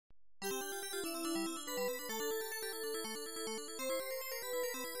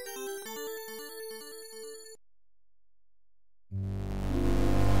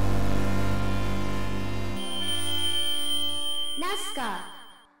mascot.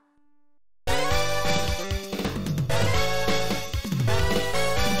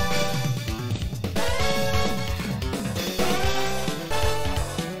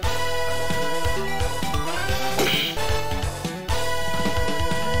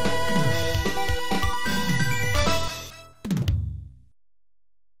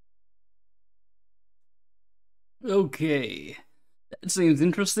 Okay, that seems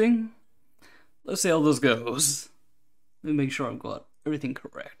interesting. Let's see how this goes. Let me make sure I've got everything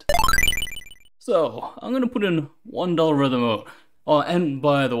correct. So, I'm gonna put in $1 rhythm mode. Oh, and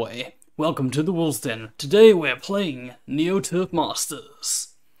by the way, welcome to the Wolfen. Today we're playing Neo Turf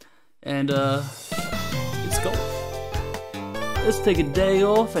Masters. And, it's golf. Let's take a day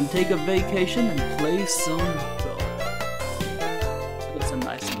off and take a vacation and play some golf. That's a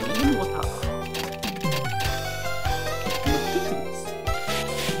nice lemon water.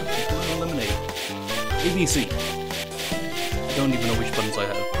 ABC. I don't even know which buttons I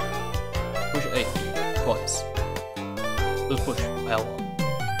have. Push A twice. Let's push L.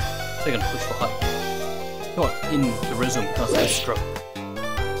 Second push for high. Got in the rhythm because I stroke.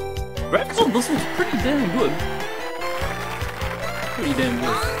 Oh, this was pretty damn good. Pretty damn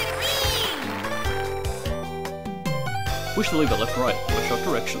good. Push the lever left right for a short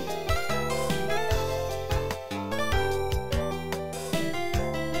direction.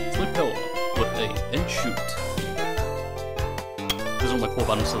 Flip L. And shoot. These are my 4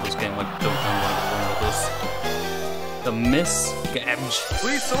 buttons to this game, I don't know what I'm wrong with this. The miss gauge.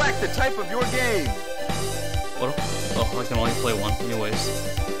 Please select the type of your game. What? Oh, I can only play one, anyways.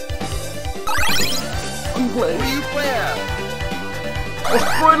 Unplay. Who do you play at?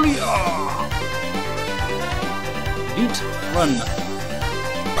 Australia! Beat, run.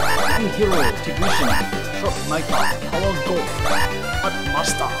 Young hero, technician, shot maker, power golf, art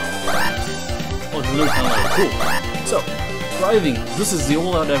master. Oh, it looks kind of cool. So, driving, this is the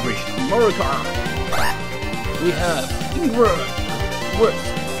all-out average. America. We have England with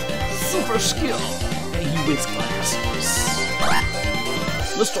super skill, and he wears glasses.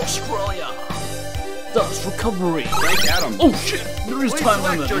 Mr. Australia does recovery. Oh shit, there is time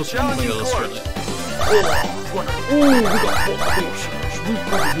limit. Let's play Australia. Oh, we got 4 pictures. We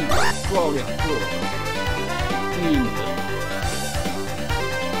play Australia.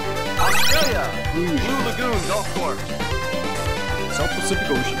 Australia! Blue Lagoon Golf Course. South Pacific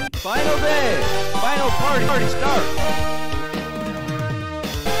Ocean. Final day! Final party start!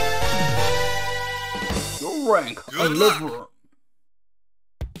 Your rank, a liver.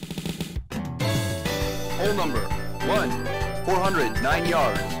 Hole number 1, 409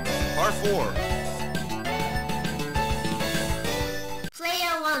 yards. Par 4.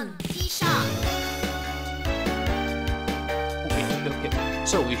 Player 1, tee shot. Okay.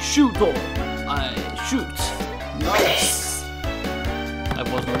 So we shoot all. I shoot. Nice. I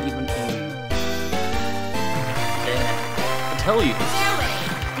was not even aiming. I tell you,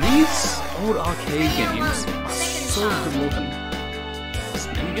 these old arcade games are so good looking. What's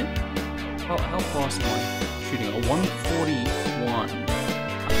the name again? How fast am I shooting? A 141.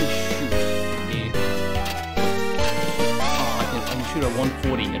 I can shoot a... I can shoot a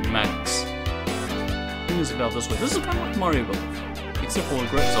 140 in max. The thing is about this way. This is kind of like Mario Golf. Except for the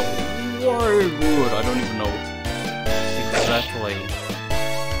grips are way good. I don't even know exactly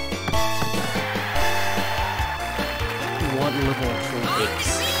what level of short it is.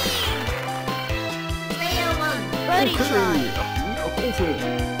 Player 1, birdie try.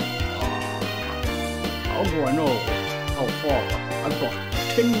 How do I know how far? I've got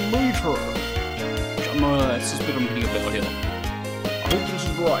 10 meters. I'm suspect I'm hitting a bit here. I hope this is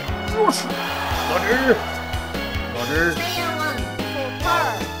right. Yes! Buddy! Player 1, for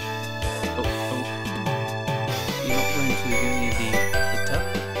par. Oh. You're not going to give me the tap?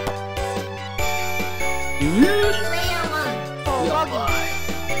 Player 1, for bogey.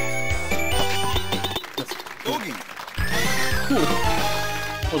 Bogey! Cool.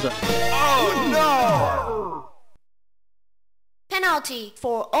 What was that? Oh no! Penalty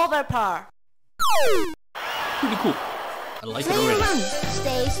for over par. Pretty cool. I like it Player already. 1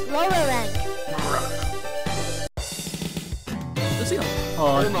 stays lower rank. Let's see how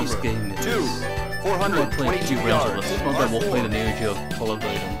hard this game is. 2, I'm not playing 2 422 rounds of yards. this. If not, then we'll play the Neo Geo Color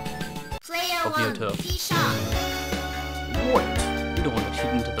version. Player Of Neo 1, Turf. tee shot. What? We don't want to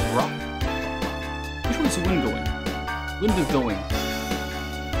hit into the rock. Which way is the wind going? Wind is going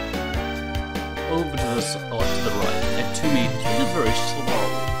over to this, to the right, at 2 meters, which is very slow.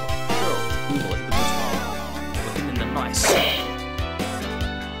 So, we will hit this one. We'll hit in the nice.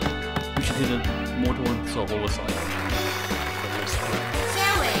 We should hit it more towards the lower side.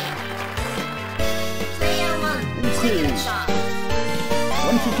 Fairway. Player 1, second shot.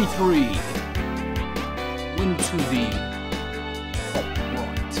 153. Wind to the top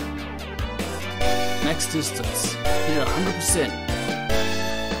right. Max distance. Hit it 100%.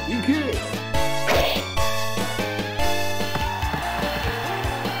 You good?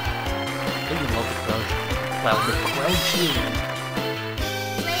 I love the crouch. Wow, the crouching.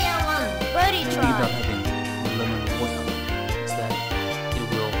 Player 1, birdie The thing about try. having lemon water is that it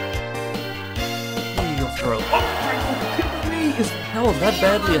will clear your throat. Oh, are you kidding me? Is hell that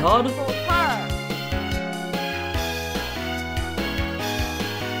badly hard? For par.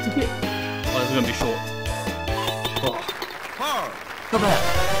 Okay. Oh, it's gonna be short. Oh, Par. come back.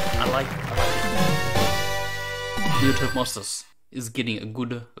 I like it. Neoturf Masters is getting a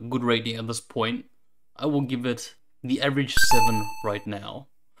good rating at this point. I will give it the average 7 right now.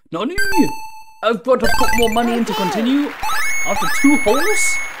 Nani! I've got to put more money in to continue after 2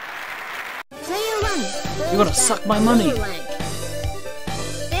 holes? Player 1, You're gonna suck my money. lower rank.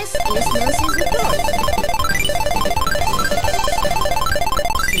 This is Nancy's report.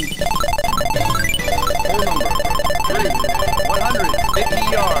 Hole number 3. 150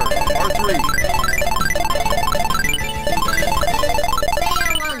 yards. Par 3.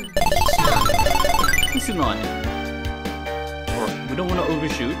 Player 1, tee shot. 69. Alright, we don't want to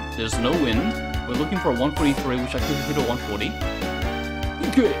overshoot. There's no wind. We're looking for a 143, which I could hit a 140.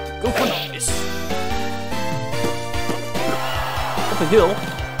 Okay, go for this. Up a hill.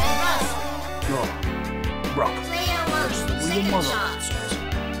 Cross. Oh, rock. Player 1, With your second mother. shot.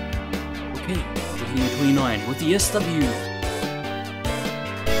 Okay, we're hitting a 29 with the SW.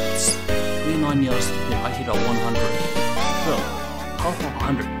 It's 29 yards to hit. I hit a 100. So, half of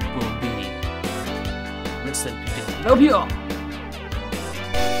 100 will be less than 50. Out here!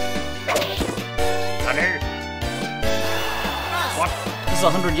 Cross. What? This is a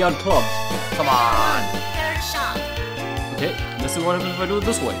 100-yard club. Come on! Third shot. Okay, let's see what happens if I do it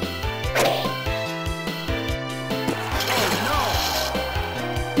this way.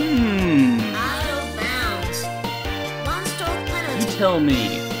 Out of bounds. One stroke You penalty. tell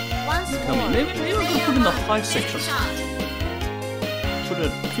me. Once Tell me. more. Maybe we can put in the high section. Shot. Put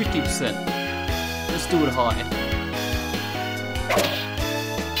it at 50%. Let's do it high.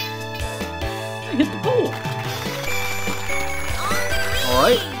 I hit the ball. On the green.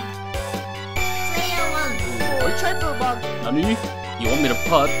 Alright. Player 1 for triple bogey. Nani, you want me to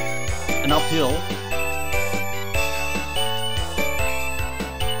putt an uphill?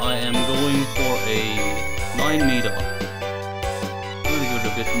 I am going for a 9 meter. Really good, a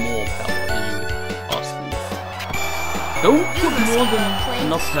bit more power than you asked me. Don't put more than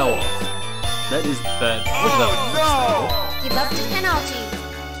enough power. That is bad. Look at that. Give up the penalty.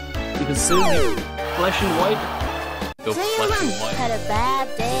 You can see me flashing white. Go Player 1 flashing white. had a bad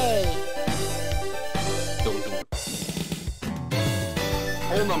day. Don't do it.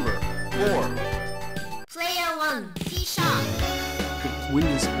 Hole number 4. Player 1 tee shot. Okay, wind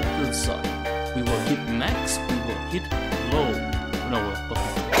is off to the side. We will hit max, we will hit low. No, we'll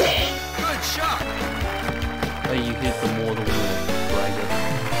Good shot. the you hit, the more the wind will drag it.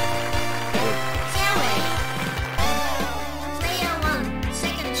 Fairway. Player 1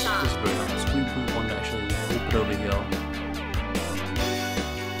 second This is shot. very nice. We want to actually whoop it over here.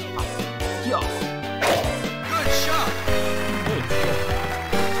 Yeah. Good shot. Good.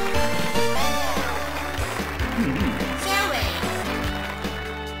 Fairway.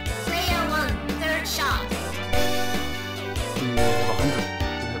 Player 1 third shot. We will have 100.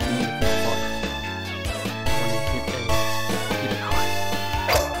 We need a 55. When we hit it high.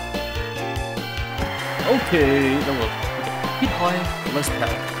 Okay, that was okay. Hit high, less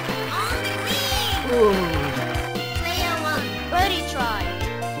power. On the green. Oh, Player 1 birdie try.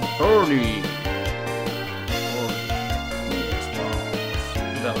 birdie. Oh, yes, wow.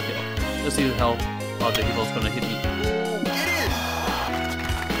 That was okay. Let's see how the hill's gonna hit me. Get in.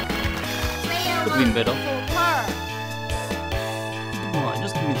 Player Could 1 win better. for par. Come on,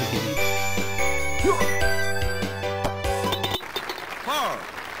 just give me the kitty. Par.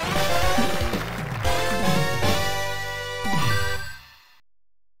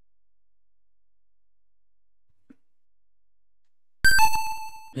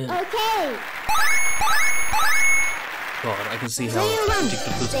 Yeah. Okay. God, I can see how Player 1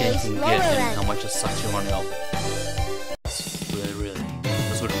 addictive this game stays can lower get and rank. how much it sucks your money out. Really.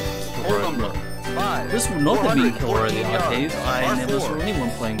 This would Hole number 5. This would not have been killer at the 414 arcades. yards. I Par never saw 4. anyone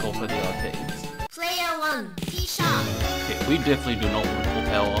playing golf at the arcades. Player 1 tee shot. Okay, we definitely do not want full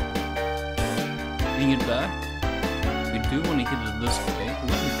power. Hitting it back. We do want to hit it this way. We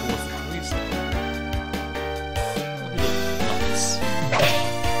want to hit towards the trees though. We'll hit it nice.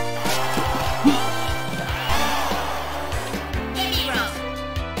 Heavy rough.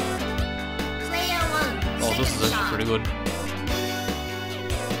 this is actually pretty good.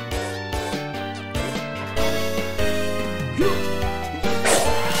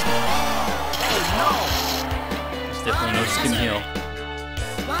 There's definitely no skim here.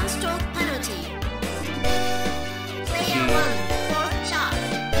 One stroke penalty. Player 1, fourth shot.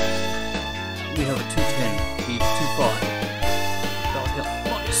 We have a 210. We need 2-5. Oh, yeah,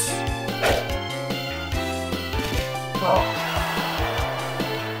 nice. Oh.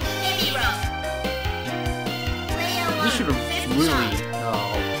 Heavy rough. Player 1, We should have fifth really. shot.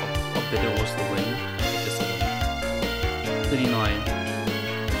 How big it was the win. This one. 39.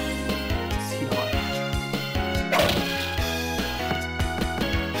 See high.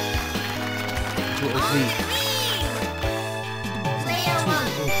 On the green. Player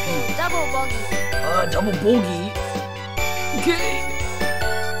 1, double bogey. Double bogey. Okay.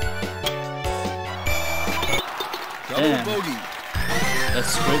 Double Damn. bogey. That's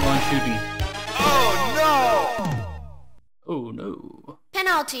straight line shooting. Oh no! Oh no.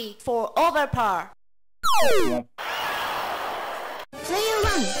 Penalty for overpar. Player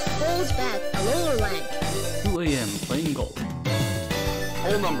 1 falls back a lower rank. 2 AM playing golf.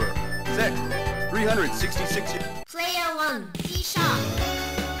 Hole number 6. 366. Player 1 tee shot.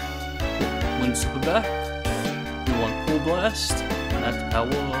 Win super back. We want full blast. That's power.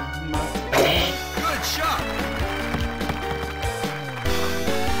 Good shot.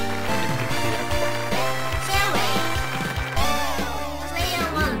 Fairway. Player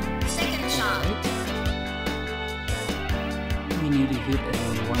 1 second shot. We need to hit a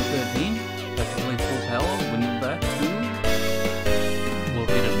 113. Practically full power. Win back 2. We'll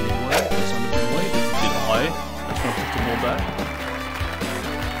hit it midway. It's on the midway. It's a bit high. That's gonna put the ball back.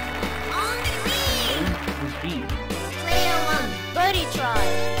 On the green. Green. Player 1 birdie try.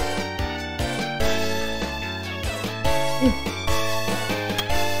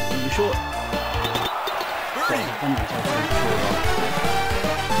 Really short. Birdie. 100 actually short.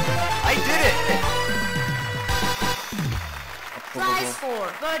 I did it. Flies for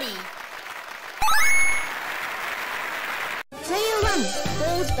birdie. Player 1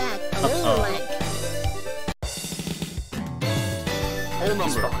 falls back a lower rank. Hole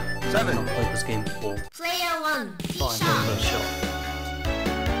number I've 7. not played this game before. Player 1 tee Fine, shot. first shot.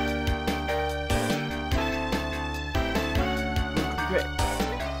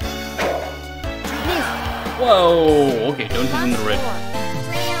 Whoa! Okay, don't hit in the red.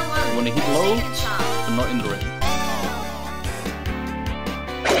 Player 1 You wanna hit low, second shot. but not in the red.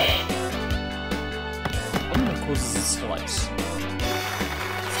 What causes a slice?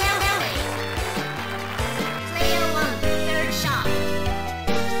 Fairway. Player 1 third shot.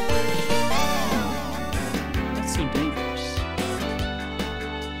 That's so dangerous.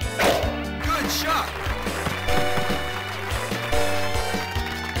 Good shot.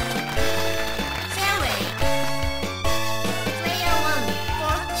 Fairway. Player 1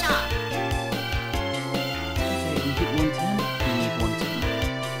 fourth shot. Okay, we hit 110. We need 110.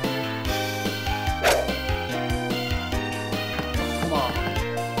 Come on.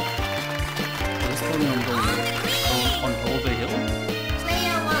 This time I'm On going the green. on Holiday Hill.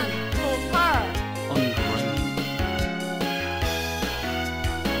 Player 1 for par. On green.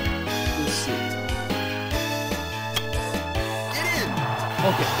 Let's see. Get in.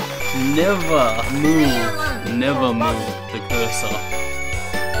 Okay. Never move the cursor.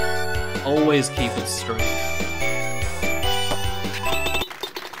 Always keep it straight.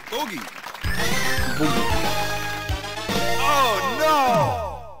 Bogey. Boogie. Oh no!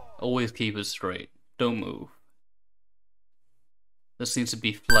 Always keep it straight. Don't move. This seems to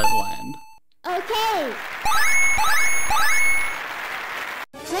be flat land. Okay.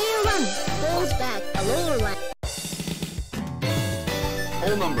 Player 1 falls back a lower rank.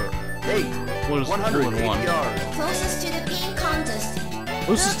 Hole number 8. What is 180 1? yards. Closest to the pin contest.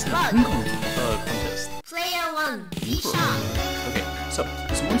 This is the ping contest. Player 1 tee shot. Okay, so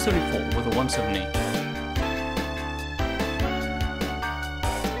it's 174 with a 170.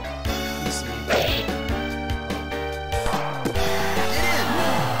 Let's see. Get in.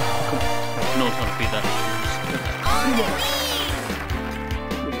 No one's gonna beat that. On the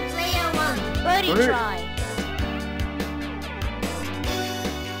green. Player 1 birdie Birdie. try.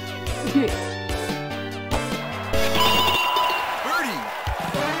 Birdie.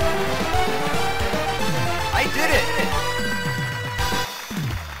 I did it.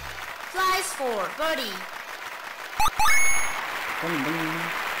 Flies for birdie. Bing, bing.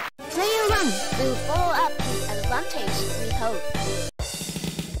 Player 1 will follow up his advantage, we hope.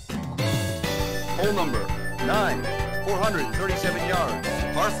 Hole number 9. 437 yards.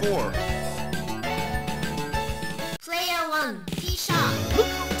 Par 4. Player 1 tee shot. Look,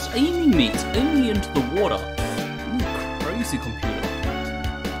 it's aiming me. teammates aiming into the water. Ooh, crazy computer.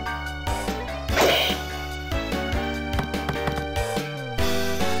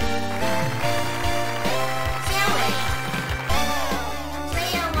 Fairway.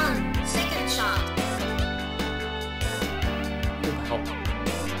 Player 1, second shot. What the hell?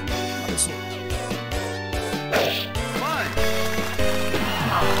 Nice one. Come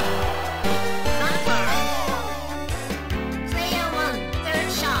on. Bunker. Player 1, third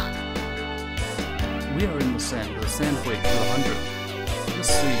shot. We are in the sand. The sand weight to 100. Let's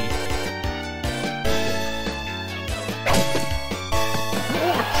see.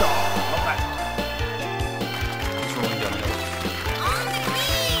 More shot. Not bad. It's rolling downhill. On the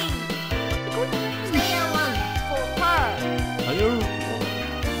green. Player 1, for par. Higher.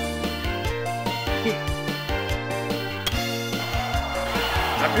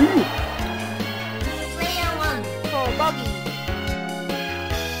 Player 1, for bogey.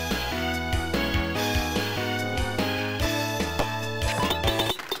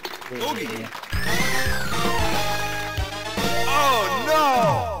 Bogey. Oh no!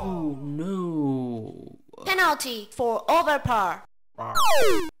 Oh no. Penalty for over par. Wow.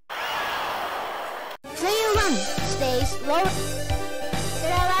 Player 1 stays low.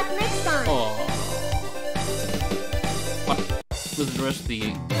 Better luck next time. Oh. What? Let's address the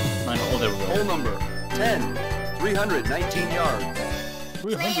 9. Oh, there we go. Hole number 10, 319 yards.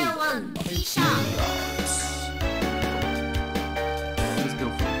 Player 1, tee shot. Let's go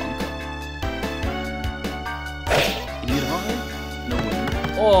for the bunker. Can you get high? No wind.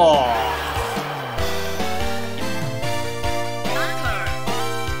 Oh! Bunker.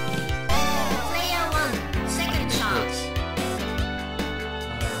 Player 1, second shot.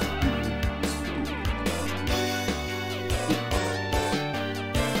 Yes.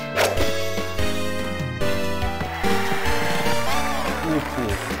 On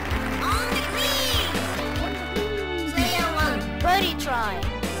the green. Player 1, birdie try.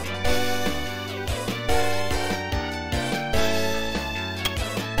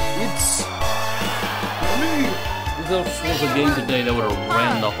 It's me. If this was a game today, that would have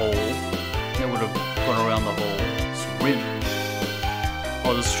ran the hole. That would have gone around the hole. Swim.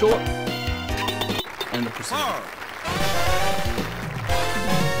 Oh, this is short. And the precision. I Par.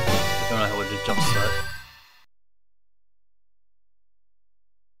 don't know how it adjusts that.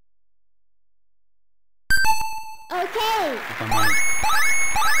 Okay. Keep my money.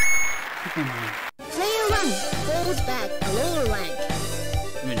 Keep my money. Player 1 falls back a lower rank.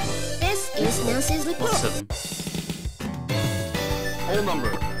 I mean, This is Nancy's report. plus 7. Hole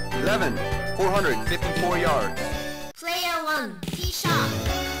number 11, 454 yards. Player 1, tee shot.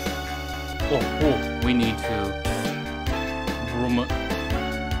 Oh, we need to broom it.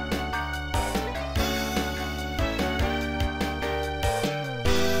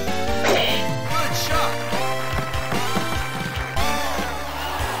 Good shot.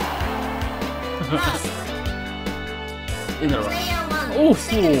 Rough. In the right. Player 1, Oh,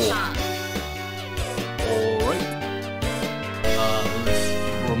 second fool. shot. Alright. Let's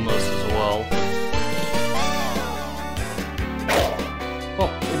broom this as well. Oh,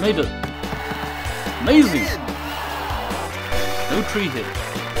 it made it. Amazing! No tree hit. On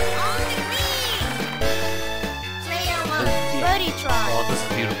the green. Player 1, yeah. birdie try. Oh, this is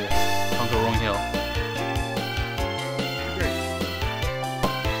beautiful. On the wrong hill.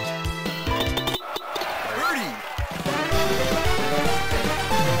 Birdie.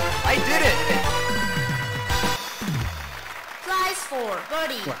 I did it. Flies for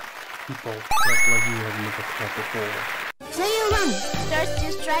birdie. Wow. People act like you have never caught before. Player 1 starts to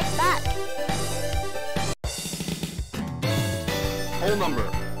strike back. Hole number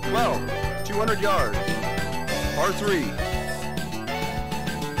 12, 200 yards. Par 3.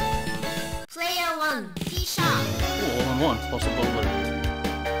 Player 1, tee shot. Oh, all in one. Possibility.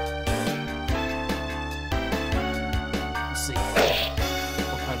 Let's see.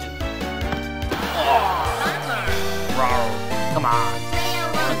 What can I do? Bunker. Rawr. Come on. Player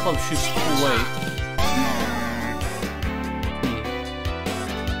My 1, club shoots second full weight. shot.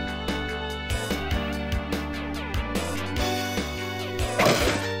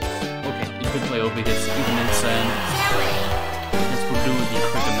 Okay, you could play over hits even in sand. Fairway. Let's do the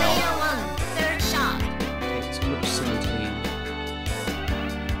cricket now. Player 1, third shot. Okay, so go to 17.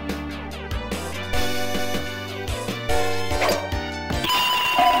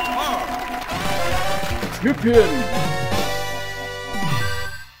 Champion!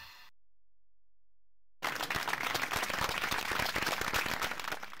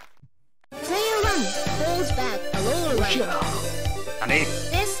 Player 1 falls back a lower rank. Honey,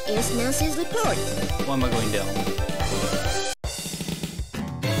 This is Nancy's report. why am I going down?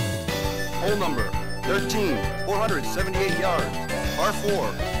 Hole number 13, 478 yards. Par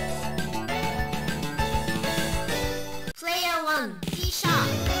 4. Player 1, tee shot.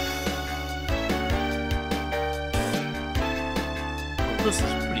 This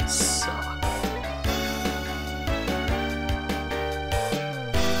is pretty suck.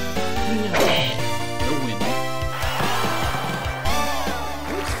 No win.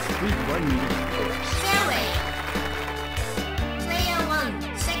 What's 3 right meter first? Fairway. Player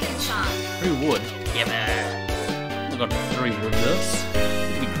 1, second shot. 3 wood. Yeah, man. I got 3 wood this.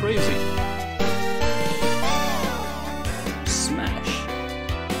 It'd be crazy. Smash.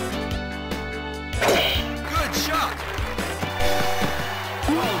 Good shot.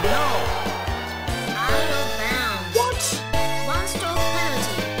 Oh no. Out of bounds. What? 1 stroke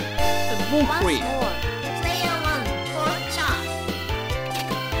penalty. That won't Once create. more. Player 1, fourth shot.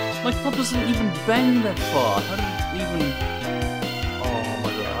 My club doesn't even bang that far. How did it even... Oh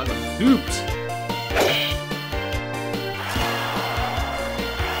my god, I got duped.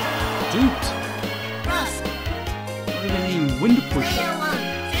 Duped. Rough. Not even any wind push. Player 1,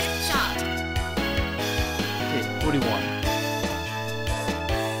 fifth shot. Okay, 41.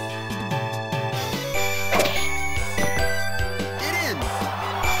 Get in.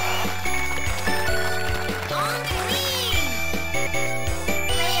 On the green.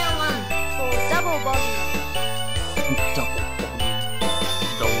 Player 1, for double bogey.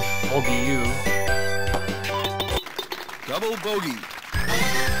 Double bogey you. Double bogey.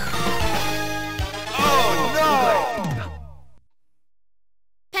 Oh no.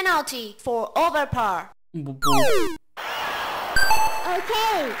 Penalty for over par.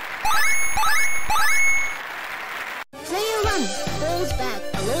 Okay. Player 1 falls back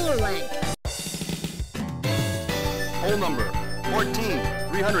a lower rank. Hole number 14,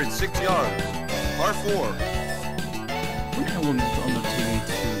 306 yards. Par 4. What hell am I on the TV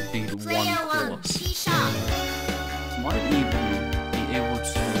to be the Player 1, one course? tee shot. Might even be able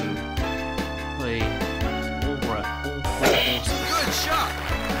to play all 4 courses. Good shot.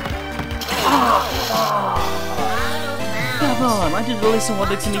 Out of Come bounds. on, I didn't listen what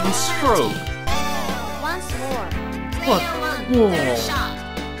they can even stroke. Once more. What? Player 1, Whoa. third shot.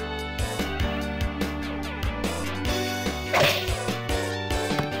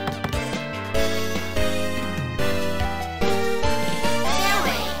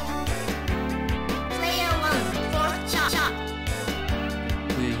 Fairway. Player 1, fourth shot.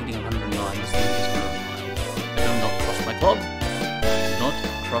 We're hitting 109. This thing is 109. I do not cross my club. Do not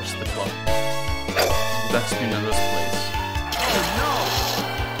cross the club. Best spin in this place.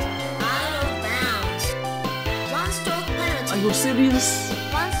 Out of bounds. 1 stroke penalty. Are you serious?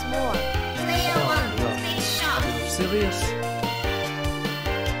 Once more. Player 1, fifth shot. Are you serious?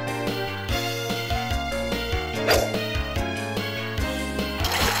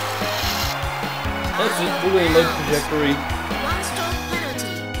 That's it. The way low trajectory. 1 stroke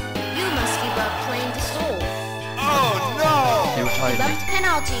penalty. You must give up playing the soul. Oh no. They retired me. Left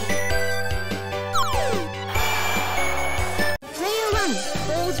penalty. Player 1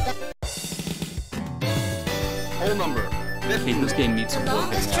 falls back. Hole number Okay, 15. this game needs some work.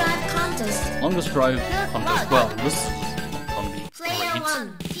 Longest drive contest. Longest drive contest. Well, this is gonna be Player great.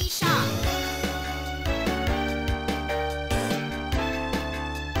 1, tee shot.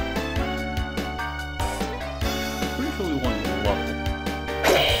 Pretty sure we won the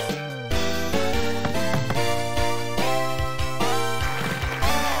level.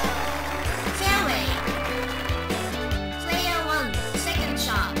 Fairway. Player 1, second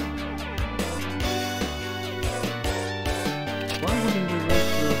shot. Why wouldn't we wait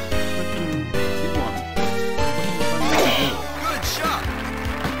for the frickin' big one? What are you trying to make me do? Good shot.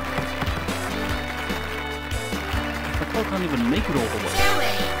 My ball can't even make it all the way.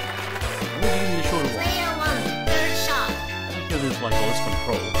 Fairway. What are you even the shorter one? Player 1, third shot. I think there's like all this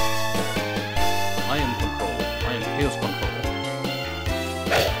control. I am control. I am chaos control.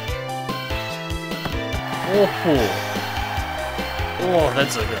 Oh, oh,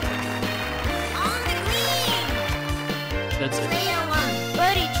 that's a good. On the green. That's a Player 1,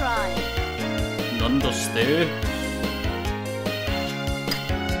 birdie try. understand.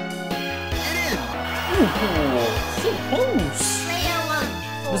 Get in. Oh, so close. Player 1,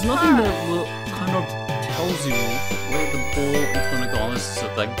 There's for nothing par. that will kind of tells you where the ball is gonna go unless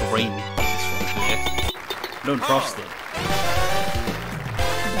it's that green piece right there. Don't trust it.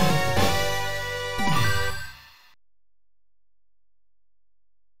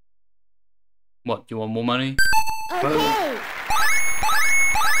 What, you want more money? Okay.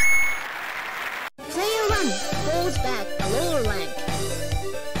 Player 1 falls back a lower rank.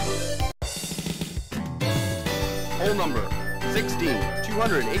 Hole number 16,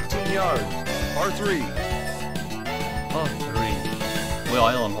 218 yards. Par 3. Par 3. Well,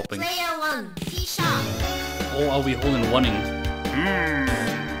 island hopping. Player 1, tee shot. Or are we hole in one-ing?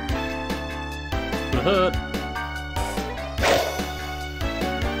 Could hurt.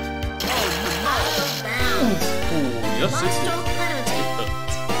 Out of bounds. Oh, yes, One it's stroke penalty.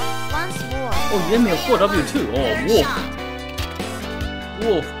 Once more. Oh, you gave me a Player 4W one, too. Oh, third Wolf. shot.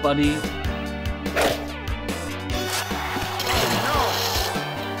 Wolf, buddy.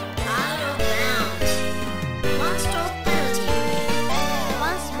 Out of bounds. One stroke penalty.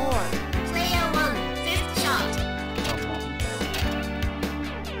 Once more. Player 1, fifth shot. Come on.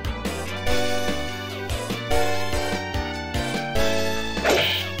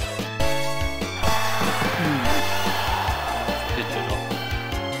 Did it all.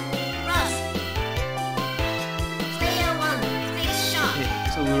 Rough. Player 1, sixth shot. Okay,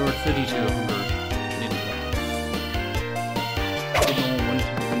 so we were at 32 under.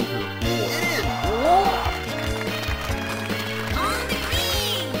 On the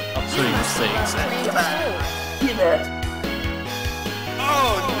green. Absolutely mistakes. Give it. Oh I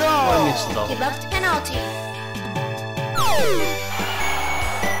no! missed it all. Give up the penalty.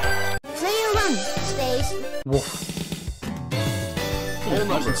 Player 1 stays. Wolf. Hole Nice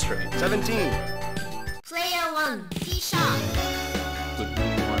number and straight. 17. Player 1, tee shot. Good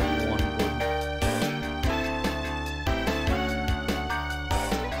moonlight one wood.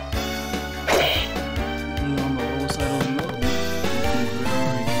 Be on the lower side of the note. Very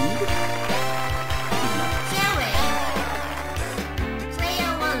good. Good enough. Fairway.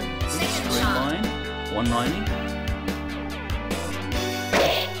 Player 1, second Straight shot. line. 190.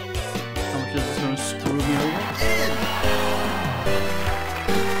 How much is this going to screw me over?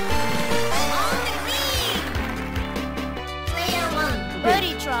 On the green. Player 1,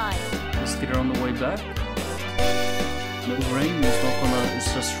 birdie try. Let's get her on the way back. No rain, it's not gonna, it's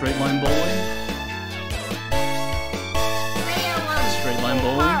just straight line bowling. Player 1, Straight line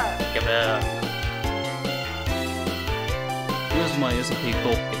bowling. par. Give it up. Here's my SP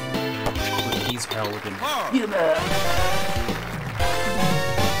golf game. With these paladin. Par. Give it up.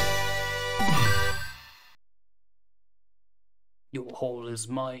 Your hole is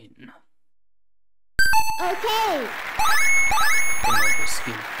mine. Okay. Another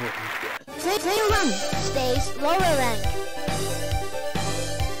skin wouldn't get. Player 1 stays lower rank.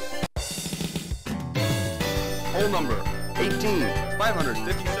 Hole number 18,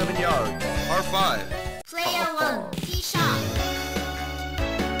 557 yards. Par 5. Player 1, tee shot.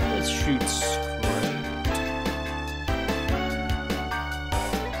 Let's shoot straight.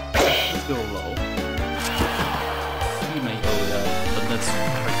 Let's go low. You may go that, but that's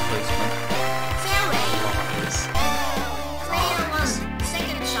correct placement. Fairway. Nice. Player 1,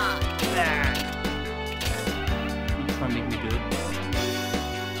 second shot. You try and make me do it.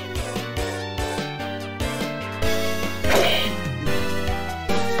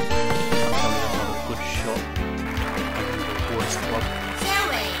 That's not a good shot. I can go worst club.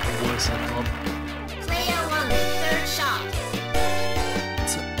 Fairway. Worst club. Player 1, third shot.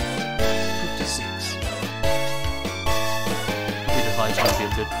 It's a 56. Maybe the high's gonna be a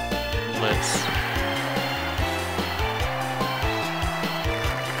bit less.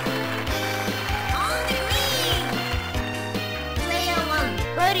 On the green. Player 1,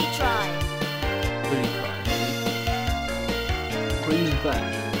 birdie try. Pretty cry. Brings it back.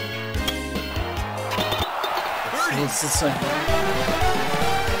 What's the say?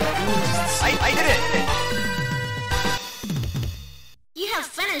 I did it! You have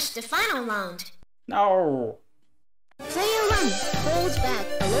finished the final round. No! Player 1 holds back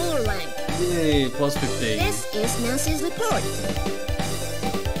a lower rank. Yay, plus 15. This is Nancy's report.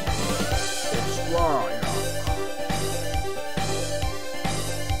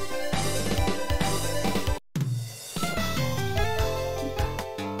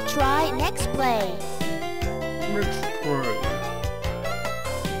 Try next play. Next play.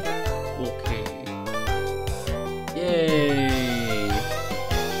 Okay. Yay!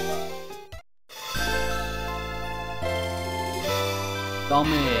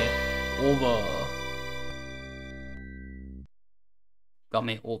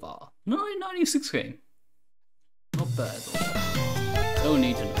 Game over. 996 game. Not bad though. No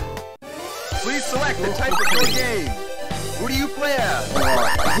need to know. Please select the type of your game. Who do you play as?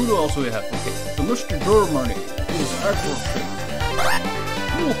 Who else do we have? Okay, so Mr. Germany is accuracy.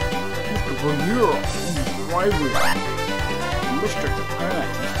 Look, Mr. Bermuda is driving. Mr. Japan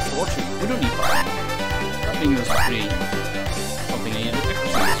is 40. We don't need that. I think it was pretty. Something I needed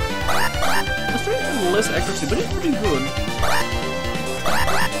accuracy. Australia has less accuracy, but it's pretty good. I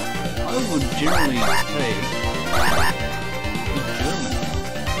would generally take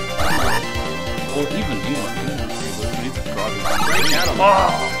Or even England. England pretty good. We need to drive it. Great Adam. Oh,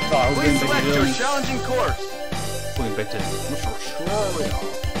 God, I was Please going select back your to challenging course. going back to Australia.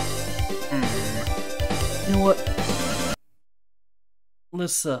 You know what?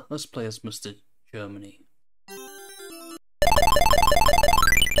 Let's play as Mr. Germany.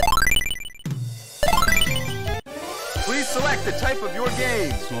 Please select the type of your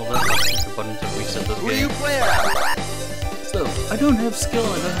game. So that I'll click the button to reset this Who do game. you play as? So, I don't have skill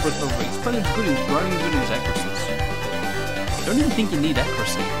and I don't have recovery. It's pretty good in running, good in his accuracy. I don't even think you need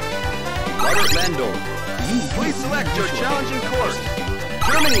accuracy. Robert Landor. Please select your challenging course.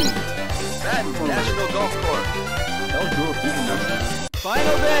 Germany. That National Golf Course. That'll do it. International.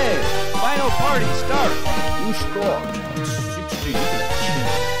 Final day. Final party start. You start. 16. Look at that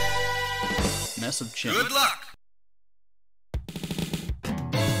chin. Massive chin. Good luck.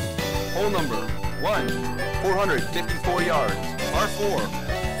 Hole number 1, 454 yards, par 4.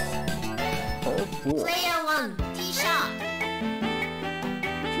 Oh, cool. Player 1, tee shot.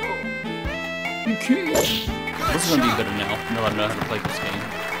 Okay. This is gonna be better now I know how to play this game.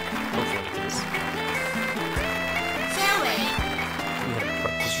 Hopefully it is. Fairway. We had a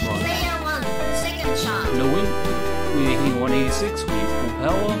practice run. Player 1, second shot. No win. We're hitting 186, we need full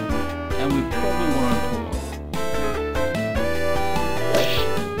power, and we probably want to pull.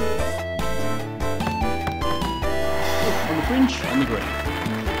 On the fringe, on the green.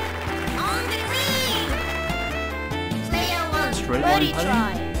 On the green. Player 1, Straight line birdie putting.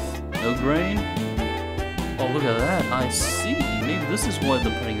 try. No grain. Oh, look at that. I see. Maybe this is why the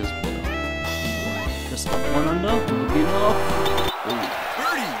putting is better. Just up one under. Will be enough.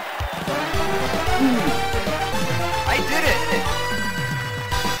 Birdie. I did it.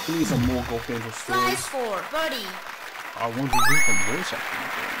 We need some more golf games or Slice stories. 4, birdie. I want to do some voice acting.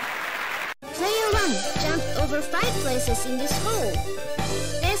 Player 1 jumped over 5 places in this hole.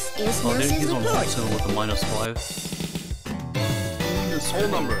 This is Oh, there Nancy's he's on report. Wolfen with a -5. Hole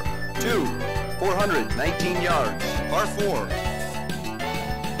number 2, 419 yards, par 4.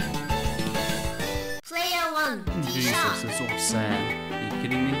 Player 1, tee Jesus, shot. it's all sand. Are you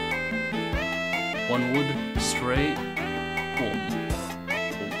kidding me? One wood, straight, boom.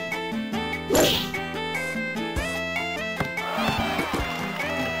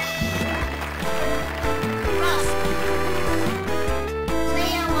 Rough.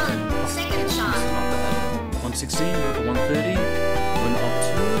 Player 1, second This is shot. not bad. 116 with the 130. Went up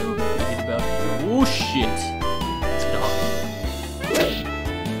 2. We hit about here. Oh shit! Let's get up.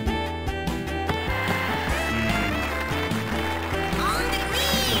 On the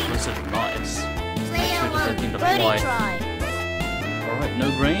green. This is nice. Player Switches that 1, thing to birdie fly. try. Alright, no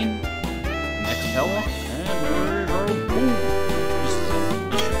grain. Next power. And we're boom! This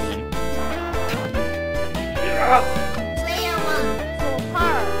should be in. Player 1, for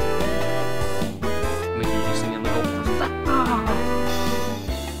par. Making using in the golf course.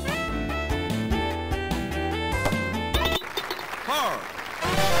 Par.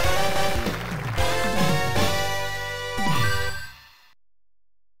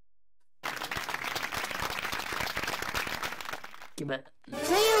 Give it.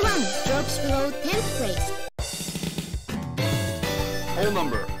 Player 1 drops below 10th place. Hole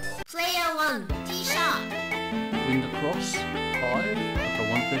number Player 1, tee shot. Wind across. 5. After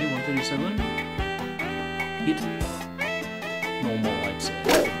 130, 137. Hit. Normal, I'd say.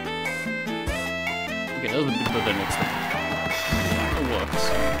 Okay, that was a bit better than expected. It works.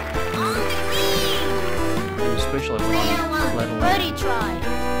 On the green. And especially when Player I'm 1, flat on. birdie try.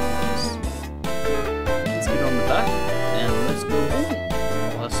 Let's get on the back and let's go. Ooh.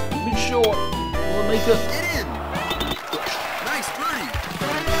 Oh, that's a bit short. Will it make it? Get in. Nice birdie.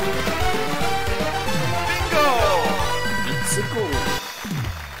 Bingo. It's a goal.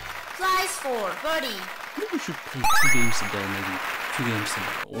 Slice 4, birdie. Maybe we should play 2 games a day, maybe 2 games a day.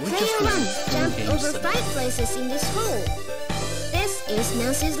 Or just Player play 1 4 jumped games over a 5 day. places in this hole. This is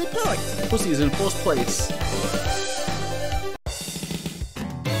Nancy's report. Pussy is in 4th place.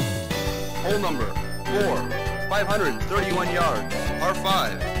 Hole number 4, 531 yards, par 5.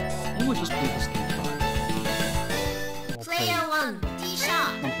 Why don't we just play this game tonight? Or play Player 1, tee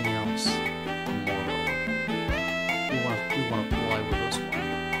shot. something else tomorrow. We want to fly with this one.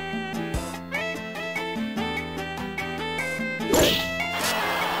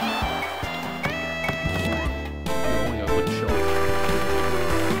 You're only a good shot.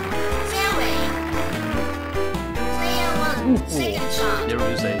 Fairway. Player 1, Ooh. second shot.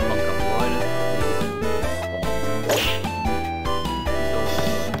 There is a bunk up rider.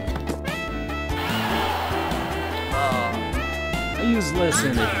 I use less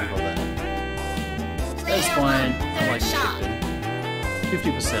energy for that. That's Player fine. 1, I third like shot.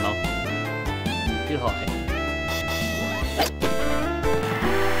 chicken. 50% off. Get high.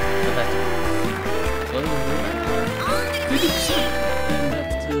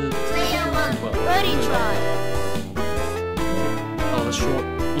 Player 1, birdie try. Oh, that's short.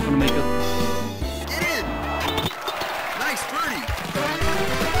 I'm gonna make it. Get in! Nice birdie!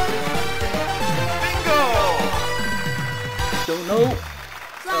 Bingo! Don't know.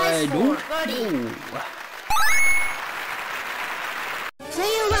 Flies for birdie.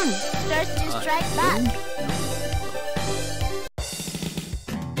 Player 1, start to strike back.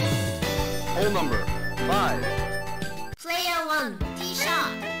 Hole number 5. Player 1, tee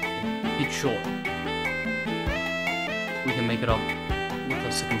shot. Hit short. We can make it up with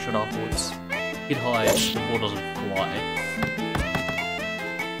a second shot afterwards. Hit high, the ball doesn't fly.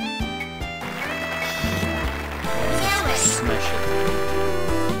 Fairway. Smash it.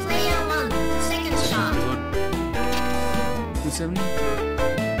 Player 1, second shot. Good. 270.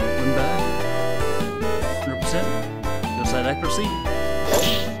 Win back. 100%. Your side accuracy.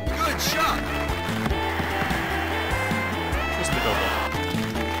 Good shot! Just a bit over.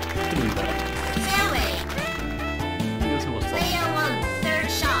 Could win back. Fairway. Here's who was fun. Player 1, third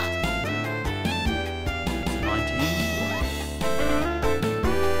shot. 19.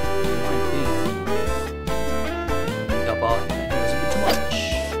 19. Got by. That was a bit too much.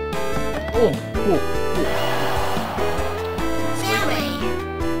 Oh, oh, Fairway.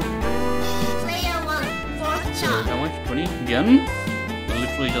 Player 1, fourth oh. shot. How much? 20? Again? I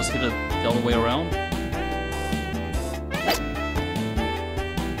literally just hit it the other way around.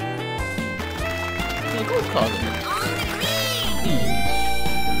 Yeah, go card it. On the green.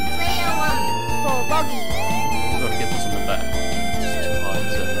 Player 1, for bogey. We gotta get this on the back. It's too high,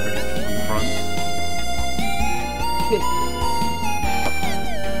 so pretty on the front. Okay.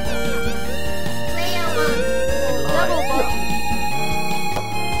 Player 1, for double bogey.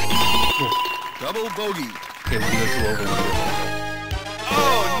 Double bogey. Okay, we're gonna go over one.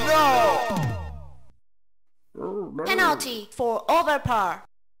 Oh Penalty for over par.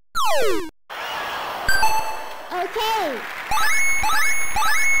 Okay.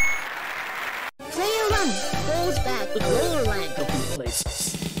 Player 1 falls back lower line. Couple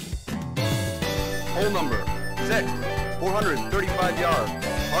places. no! Hole number 6. 435 yards.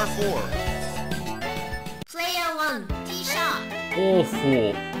 Par 4. Player 1, tee shot. All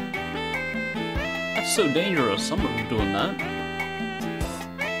 4. That's so dangerous. I'm not doing that.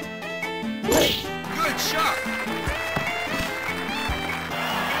 Good shot!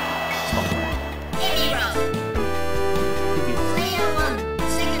 Heavy rough. Player 1,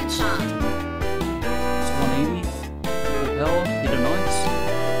 second shot. It's 180. Full power. Hit a nice.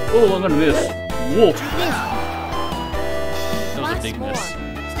 Oh, I'm gonna miss. Whoa. That was a Once big more. miss.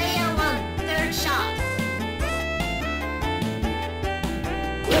 Player 1, third shot.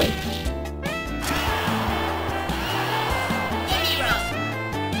 Heavy rough.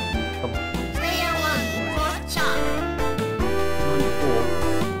 Player 1, fourth shot.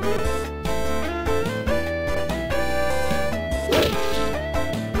 94.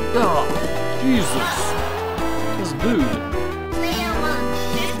 Ah, Jesus. This dude. Player 1,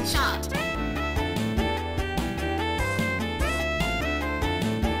 fifth shot.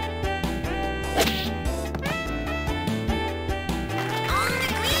 On the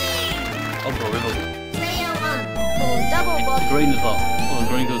green. Unbelievable. Player 1, for double The bogey. green is up. Oh, the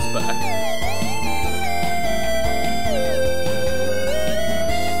green goes back.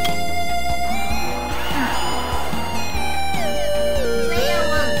 Player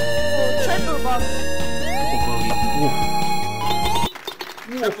 1, for triple bogey. Triple bogey. Whoa.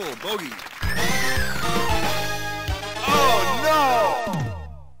 Triple bogey. Oh no!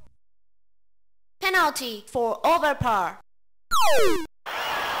 Penalty for over par.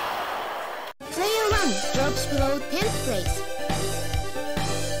 Player 1 drops below 10th place.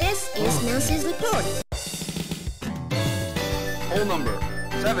 This is Nancy's report. Hole number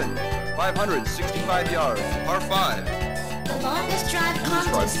 7. 565 yards. Par 5. The longest drive That's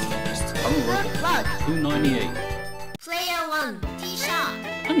contest. right. Good luck. 298. Player 1, tee shot.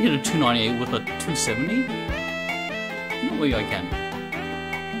 I can hit a 298 with a 270? No way I can.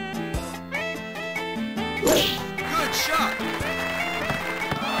 Good shot!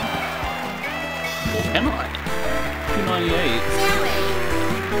 Or can I? 298. Fairway.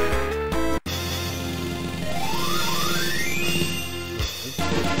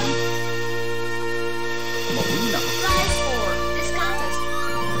 Marina. Prize for this contest.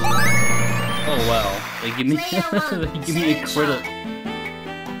 Oh wow. They give me Player 1, they give me a second credit. shot.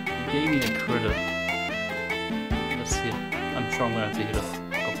 They gave me a credit. Let's hit. I'm sure I'm gonna have to hit a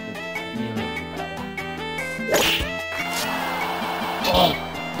couple nearly up the power. Oh!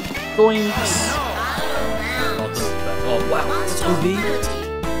 Going. Bye. wow, One that's stroke OB. penalty.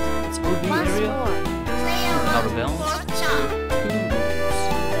 It's OB Once area. more. Player Out of 1, bounds. fourth shot. 2 balls.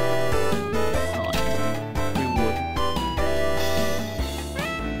 9. 3 wood.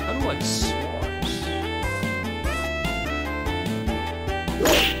 How do I swash?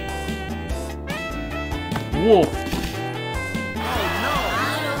 Whoa! Out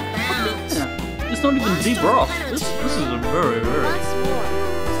of bounds. Yeah, it's not even One deep stroke rough. penalty. This is a very Once more.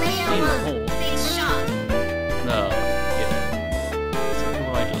 Player clean 1, hole. fifth shot. No, yeah. Exactly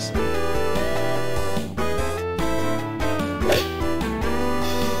what I just said.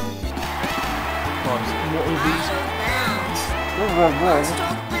 What would Out be? of bounds. One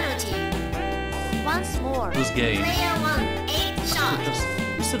stroke penalty. Once more. This game. Player 1, eighth shot. Just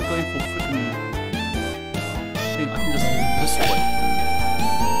instead of going for freaking thing, I can just do it this way.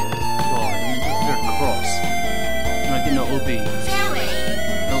 Oh, and then just do a cross. And I get no OB. Fairway.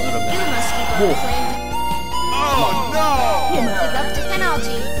 No other You back. must give Whoa. up playing. Oh no! You deduct a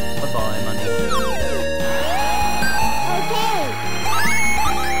penalty. Bye bye, money. Okay.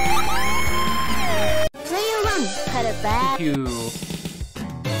 Player 1 had a bad. Thank you.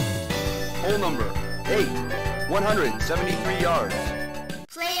 Hole number 8, 173 yards.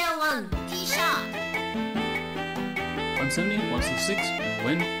 Player 1, tee shot. 170, 166, and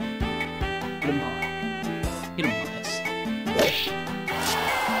win. Hit him high. Hit him highest.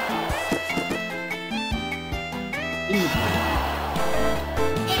 In the play.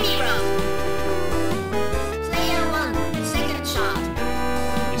 Heavy rough. Player 1, second shot.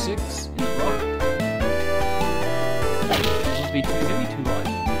 26 in the rough. This would be too heavy, too light.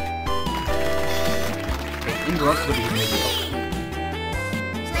 Okay, in the rough, but he's maybe up.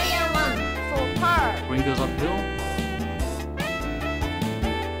 Player 1, for par. Green goes uphill.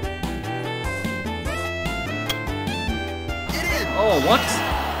 Get in! Oh, what?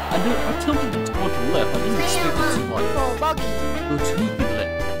 I tilted it to go to the left. I didn't Player expect it to 1, like for bogey. go to the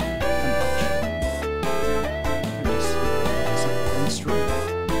left. That much. Here it is. It's like going straight.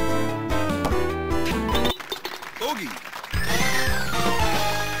 Bogey!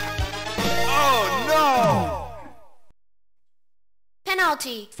 Oh no!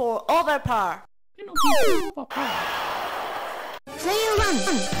 Penalty for over par. You know, people pop out. Player 1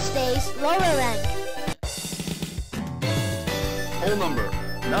 stays lower rank. Hole number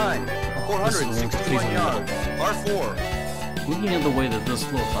 9, 461 yards. Par 4. Looking at the way that this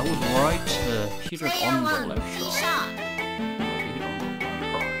looks, I would write hit it Player on the 1, left tee shot. shot. Hit it on the left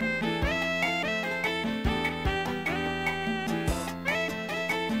part.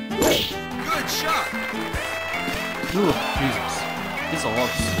 Good shot! Ooh, Jesus. It's a lot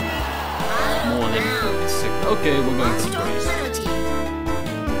Out more of than bounds. 6. Okay, we're One going to stroke brace. penalty.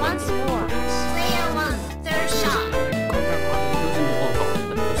 Once more. Player 1, third shot.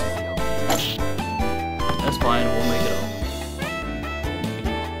 That's fine, we'll make it up.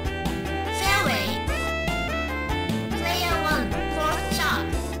 Fairway. Player 1, fourth shot.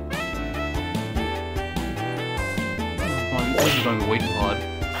 Well, this is going to be way too hard.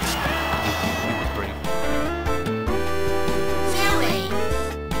 Keep it great. Fairway.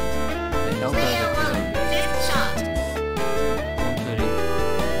 Okay, how Player bad 1, is it? fifth shot.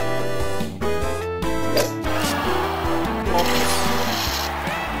 130.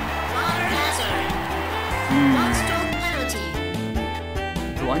 Water hazard. One stroke penalty.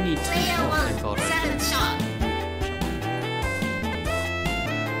 Do I need 2 Player shots? Thank 1, God I seventh shot.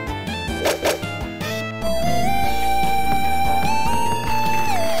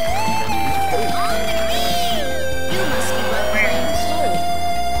 On the green. You must give up playing slow.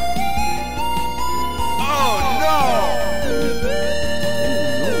 Oh no!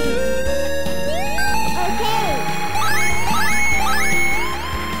 Okay.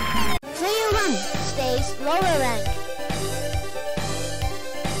 Player 1 stays lower rank.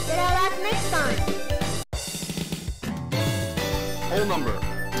 Better luck next time. Hole number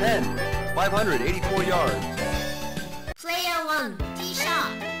 10, 584 yards. Player 1, tee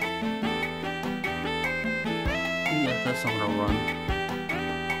shot. Yeah, that's not gonna run.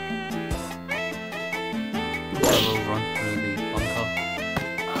 Will run through the bunker.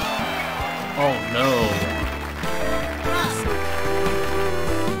 Oh no! Rough.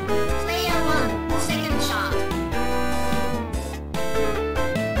 Player 1, second shot.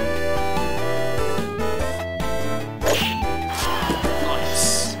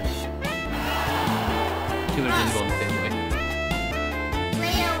 Nice. Too bad it didn't go in the fairway.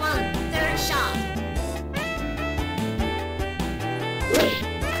 Player 1, third shot.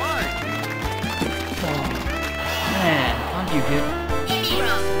 Fine! Man, can't you hit? Heavy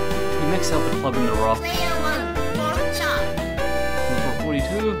rough. You mix out the club in the rough. Player 1, fourth shot.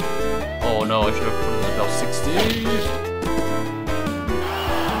 42. Oh no, I should have put it at about 60.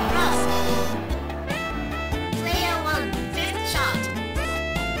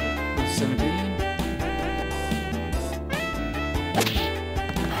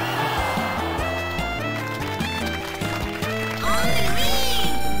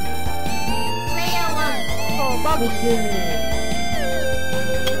 bogey.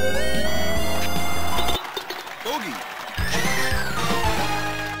 Bogey.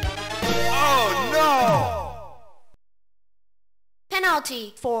 Oh no!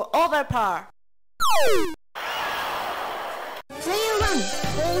 Penalty for overpar. Player 1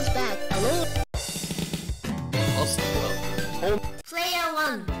 holds back alone. Well, Player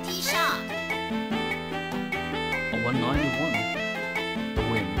 1 tee shot. a 191. The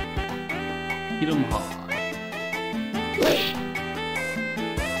win. Hit 'em hard.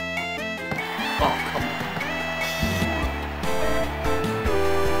 Oh, come on.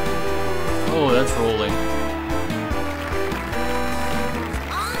 Oh, that's rolling.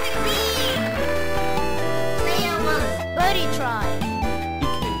 On the green. Player 1 birdie try.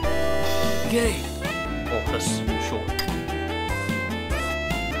 Gay. Oh, that's short.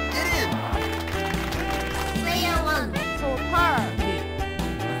 Get in! Player 1 for par.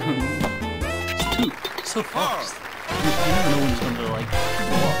 It's too so fast. You never know when it's going to like go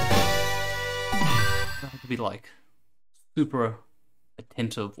up. You have to be like super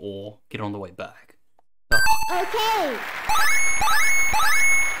attentive or get on the way back. Okay.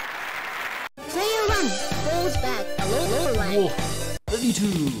 Player 1 holds back a lower line. Wolf,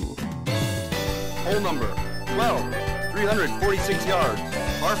 32. Hole number 12, 346 yards,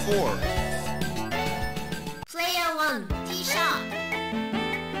 par 4. Player 1 tee shot.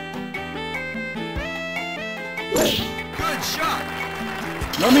 Good shot!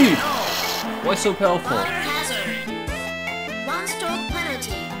 Nani! No! Why so powerful? Water hazard. 1 stroke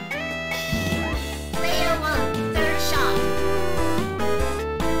penalty. Player 1 third shot.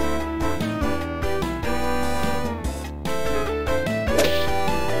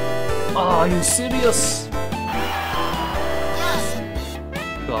 Ah, are you serious? Plus.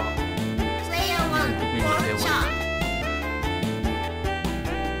 God. Player 1 fourth shot.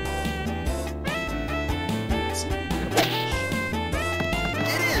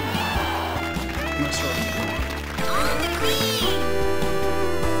 Get in! On the green.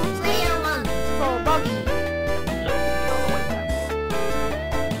 Player 1 for bogey.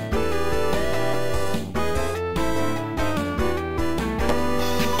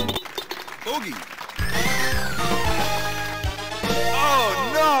 Bogey!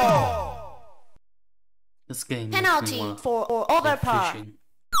 Oh no! This game makes me Penalty wanna for go overpar. fishing.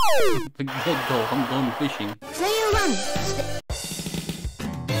 Forget go, I'm going fishing. Player 1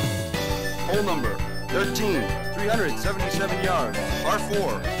 Hole number 13, 377 yards, par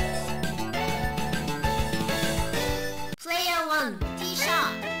 4. Player 1 tee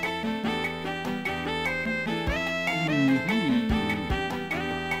shot.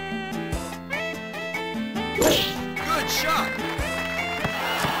 Good shot!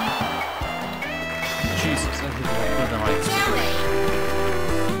 Jesus, I hit that better than I expected. Fairway.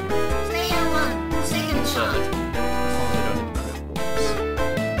 Player 1 second shot. As long as I don't hit the crit balls.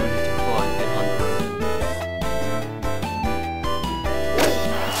 We need to fly 800.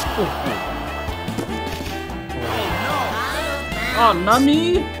 Oh Out of Oh, bounds.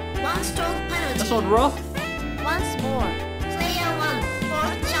 Nani? 1 stroke penalty. That's not rough. Once more. Player 1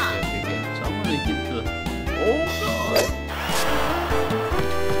 fourth shot. Okay, so I'm gonna hit the. Oh god!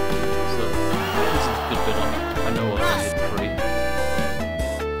 So, this is a good bit on. I know what I hit 3.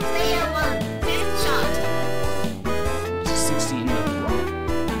 Player 1 fifth shot. It's 60 in the rock.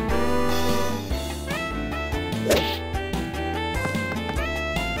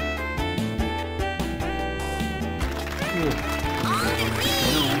 On the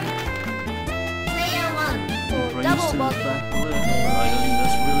green. Player 1 for Brains double to the bogey. back left, but I don't think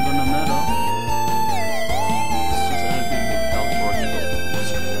that's really gonna matter. It's just a bit more powerful.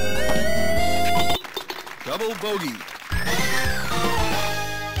 Double bogey.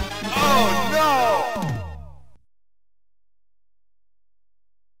 Oh no!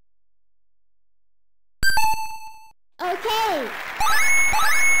 Okay.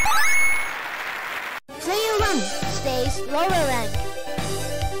 Player 1 stays lower rank.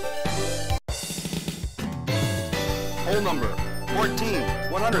 Hole number 14,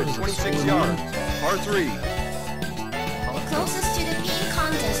 126 yards, par 3. Closest to the pin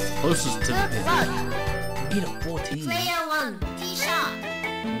contest. Closest to the Good pin. luck. Beat a 14. Player 1 tee shot.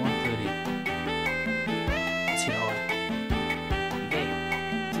 130. Let's see how I. Okay.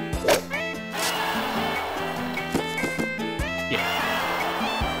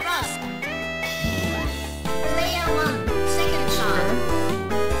 Yeah. Cross. Player 1 second shot.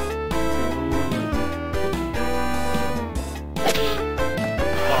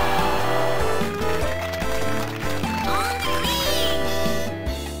 On the green.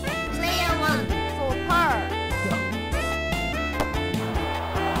 Player 1 for par.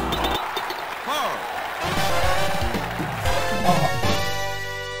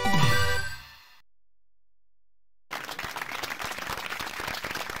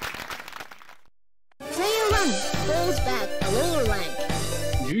 1 holds back a lower rank.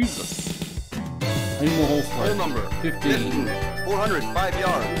 Jesus. Any more holes Hole number 15. 405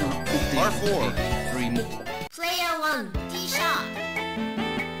 yards. 15. R4. 3 more. Player 1, tee shot.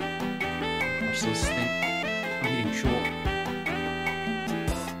 I still think I'm hitting short.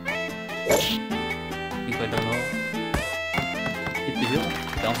 If I don't know. Hit the hill,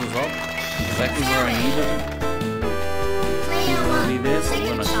 bounces up, exactly where I need it. Player Be 1, there, so when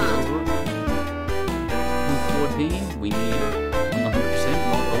I second see shot. over it. 14, we need 100%,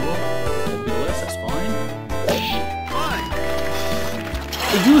 not over. A bit less, that's fine. Fine.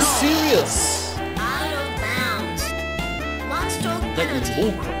 Are you serious? Out of bounds. 1 stroke That is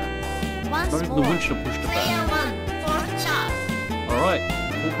penalty. bullcrap. Once Not even more. the wind should have pushed it Player back. 1, fourth shot. Alright,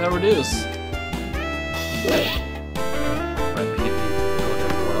 full power it is. Right, hit me.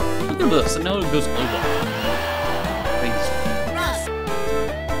 Look at this, and now it goes over. Thanks. Rough.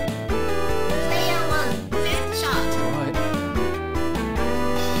 Player 1, fifth shot. Alright.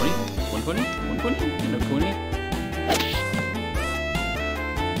 20? 120? 120? End of 20?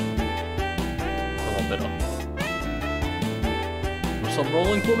 A lot better. Wanna stop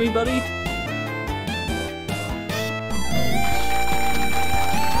rolling for me, buddy?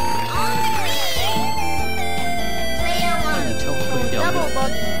 On the green. Player 1, Tell me putting down double this.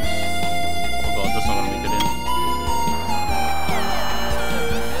 bogey. Oh god, that's not gonna make it in.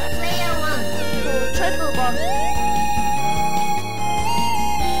 Player 1, for triple bogey.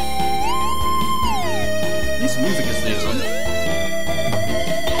 This music is decent.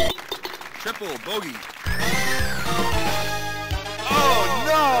 Triple bogey. Oh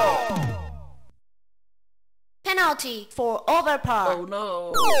no! Penalty for over par. Oh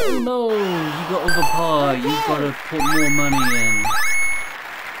no! Oh no! You got over par. You gotta put more money in.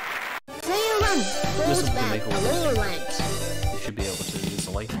 Player 1 This holds is the back make a or lower rank. You should be able to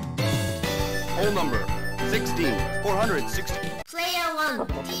easily. Hole number 16. 460. Player 1,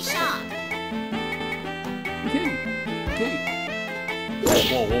 tee shot. Okay. Okay.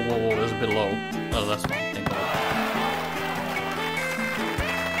 Whoa, whoa, whoa, whoa! That's a bit low. Oh, that's fine. Thank God.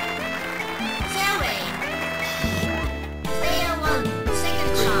 Fairway. Player 1, second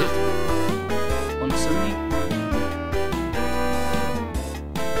Great shot. hit. 170.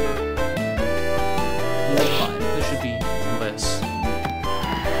 Alright, there should be less.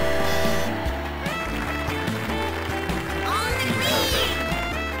 On the green.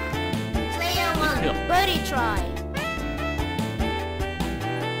 Player 1, hill. birdie try.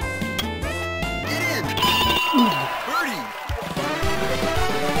 Get in! Birdie!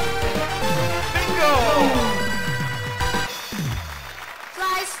 Bingo!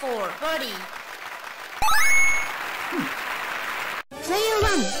 Flies for birdie. Player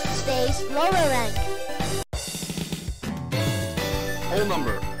 1 stays lower rank. Hole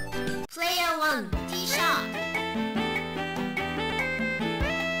number Player 1, tee shot.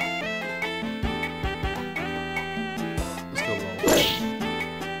 Let's go low.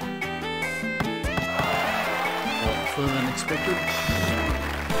 Well, further than expected.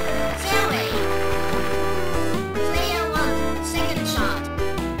 Fairway. Player 1, second shot.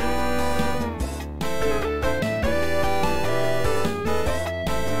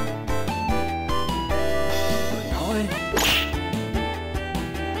 High.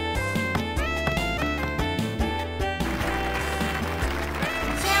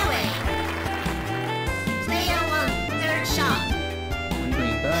 Fairway. Player 1, third shot. And bring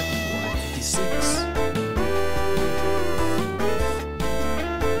it back. 56.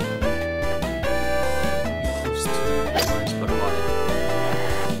 Close to nice, but high.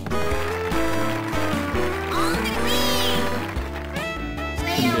 On the green.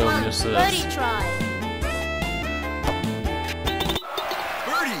 Player Couldn't 1, miss this. birdie try.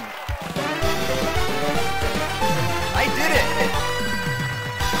 birdie! I did it!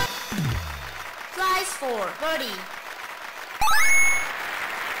 Flies for birdie.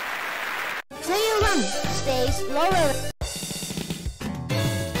 Player 1 stays lower.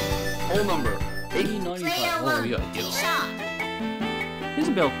 Hole number 80, 95. Player Oh, 1, yeah, tee yeah. shot. It's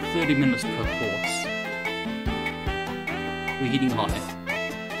about 30 minutes per course. We're hitting high.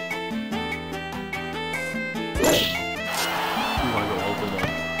 We want to go over the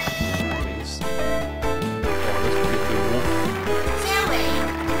trees. Oh, this could be cool. Fairway.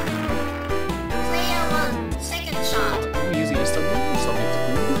 Player 1, second shot. Are we using SW? SW is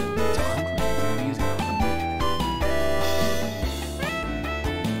good. It's 100. We're using 100.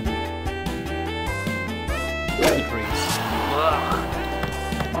 Degrees.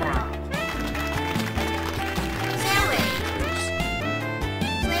 Fairway.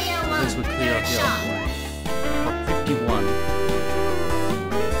 Player 1, This would clear third up here. shot. For 51.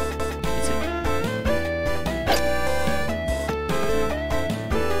 It's it.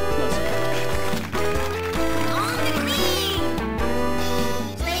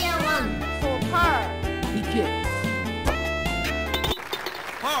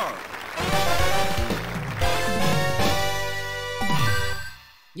 Par.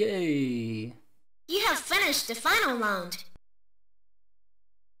 Yay! You have finished the final round.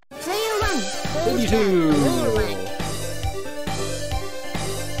 Player 1 goes 32. down lower rank.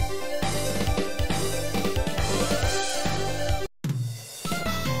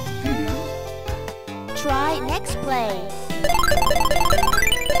 Try next play.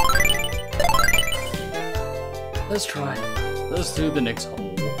 Let's try. Let's do the next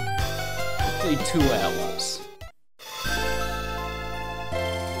hole. Play 2 hours.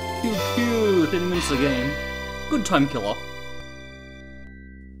 Pew, 10 minutes a game. Good time killer.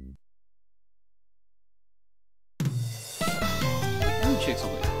 Let me check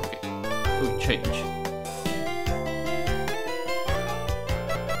something. Okay. Oh, change.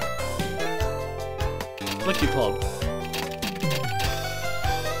 Select your club.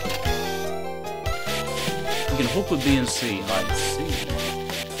 You can hook with B and C. I see.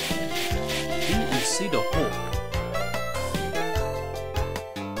 B and C to hook.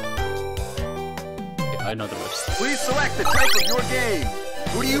 Okay, I know the rest. Please select the type of your game.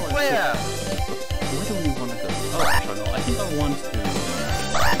 Who do you play as? Where do we want to go? Oh, I don't know. I think I want to.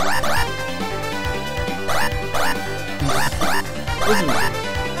 Listen,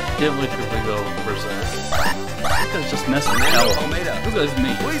 definitely should we go Brazil? You guys just mess with hell. You guys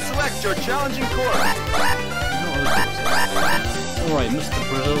me. Please select your challenging course. Alright, Mr.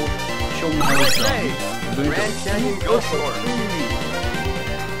 Brazil, show me how it's done. Grand Canyon Ghost Course.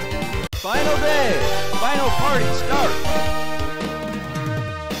 Final day. Final party start.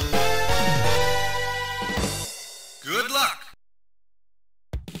 Good luck.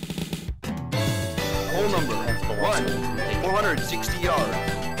 Hole number 1, 460 yards.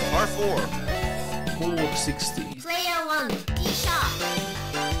 Par 4. 460. Player 1 tee shot.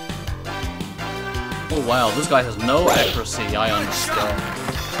 Oh wow, this guy has no accuracy, I understand.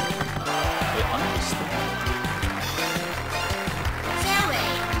 I understand. Fairway.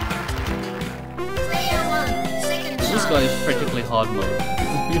 Player 1 second shot. This guy is practically hard mode.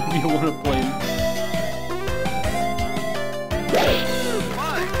 If you want to play him.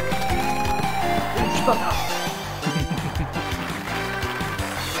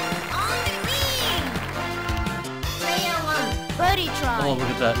 Birdie try. Oh, look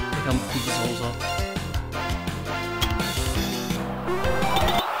at that. Look how big this hole's up.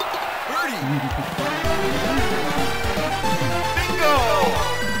 Birdie. Bingo.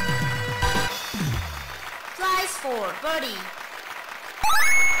 Prize for birdie.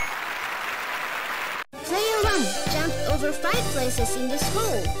 Player 1 jumped over 5 places in this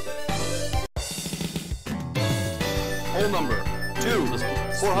hole. Hole number 2,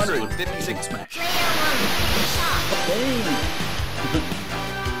 456 smash. Player 1 shot. Dang!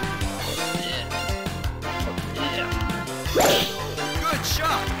 Good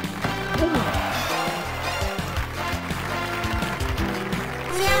shot.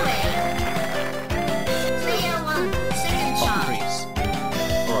 Fairway. Player 1 second shot. Increase.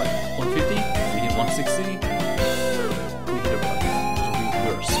 Alright, 150, we hit 160, we hit a right. So we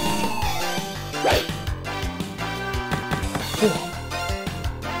reverse.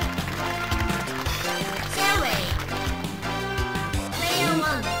 Fairway. Player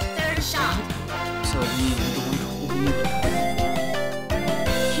 1 third shot. So we need the one we need the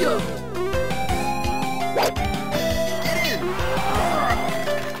Yo!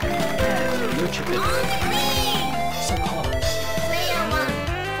 No chip in. On the green. So close. Player 1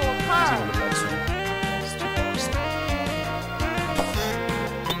 for This is par. on the backswing. It's too close.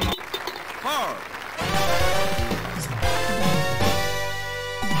 Par.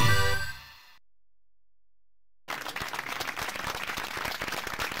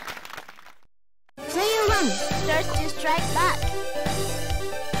 Player 1 starts to strike back.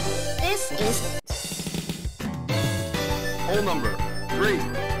 This is Hole number 3,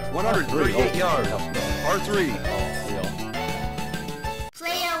 138 yards. Par 3.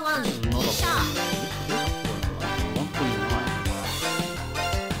 player 1 tee shot. 149.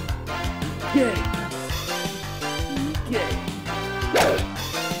 Yay! Yay!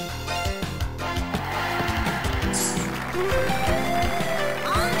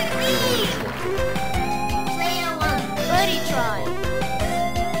 On the green. Player 1 birdie try.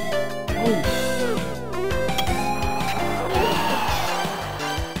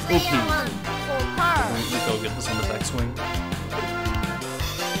 Player 1 for par. We go get this on the backswing.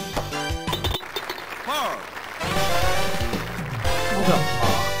 Par. Oh god.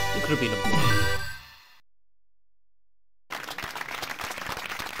 It could have been a blow.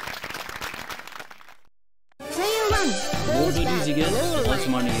 Player 1 More goes goodies back you get, lower the less right.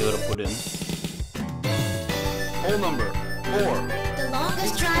 money you gotta put in. Hole number 4, The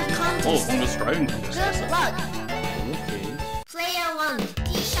longest drive Oh, longest driving contest. Good luck. Okay. Player 1,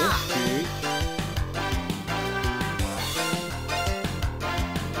 tee shot. Okay.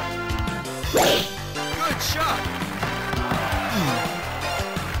 Good shot.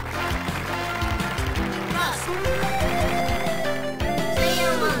 Pass.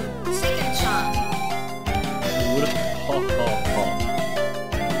 Player 1, second shot. Good. Ha ha ha.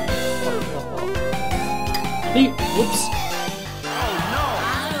 Hey, whoops. Oh no.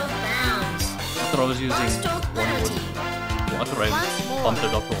 Out of bounds. I thought I was using One stroke one wood. penalty. Well, I thought I Once more. bumped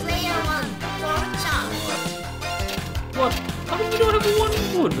it up a Player little. 1, fourth shot. What? How come you don't have one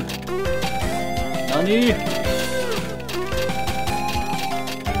wood? Nani?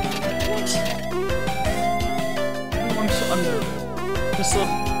 What? Oh,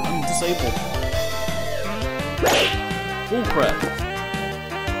 I'm disabled. Bull crap.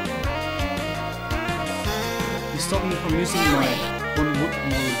 You stopped me from using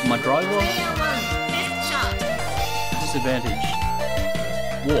my driver? Player 1, fifth shot. Disadvantage.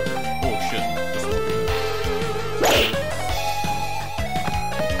 Walk. Oh shit.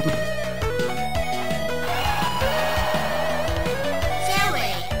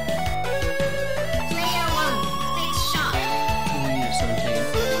 Fairway. Player 1, sixth shot. 17.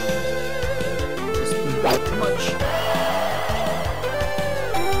 Just too much.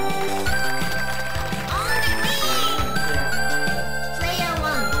 On the green. Player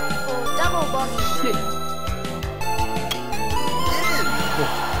 1, for double bogey. Hit.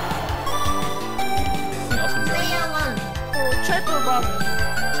 Up and down. Player 1, for triple bogey.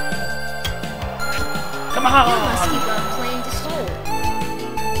 Come You must on! give up playing this hole.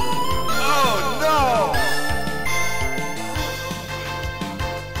 Oh no.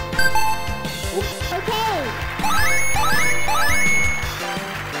 Okay.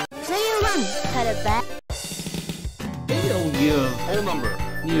 Player 1, had a bad. Hell yeah. Hole number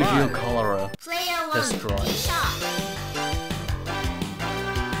Here's your 5. cholera. Player 1, That's dry. tee shot.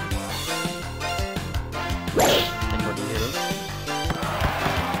 Anybody hit it?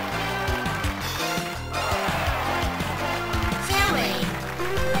 Fairway.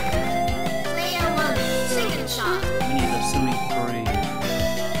 Player 1, second shot. We need a 73.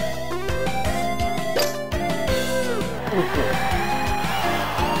 Oh,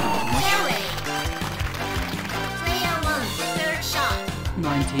 Fairway. Player 1, third shot.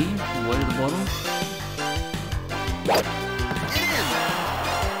 19, way to the bottom. In.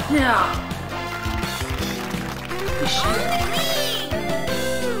 Yeah. On the green.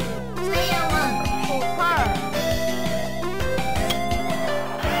 Player 1, for par.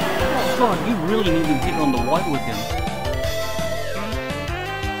 Oh god, you really need to hit on the white with him.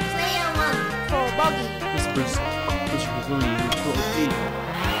 Player 1, for bogey. This really is so deep.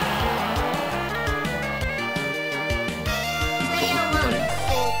 Player 1,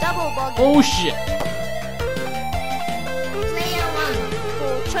 for double bogey. Oh shit! Player 1,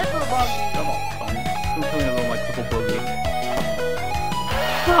 for triple bogey. Come on, fun. Don't tell me about my triple bogey.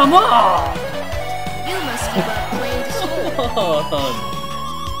 Come on! You must give up playing this hole. Come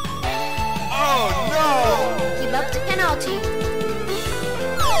Oh no. Give up the penalty.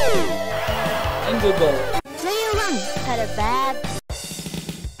 And good goal. Player 1 had a bad.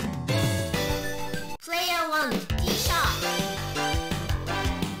 Player 1, tee shot.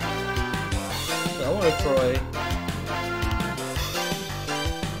 I want to try.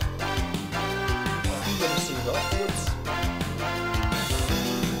 I think I'm gonna see it afterwards.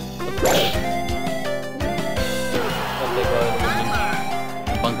 Okay, Bunker.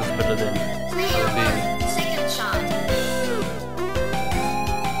 the bunker's better than Player 1, second shot.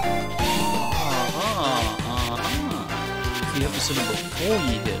 So you have to set it before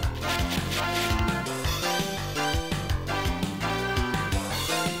you hit.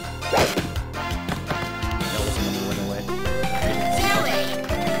 That wasn't gonna win away. Fairway.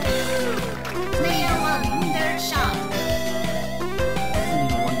 Player 1, third shot. I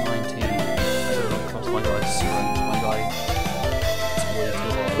need a 119. I do not trust my guy's strength. My guy is way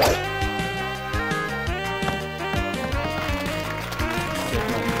too hard.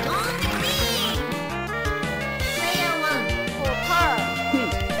 On the green. Player 1, for par.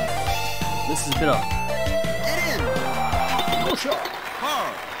 This is better. In. No shot. Par.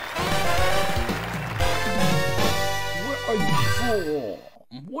 Where are you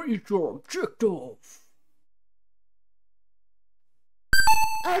from? What is your objective?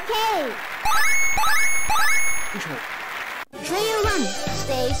 Okay. Player 1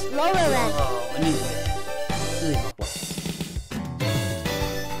 stays lower end. I need really hard one.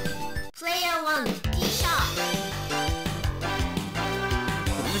 Player 1, tee shot.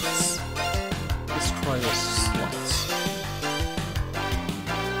 Let's try the slots.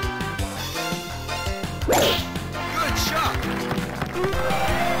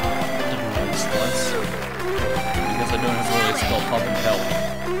 stop popping hell.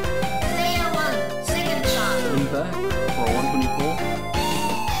 Player 1, second shot. Win back for a 124.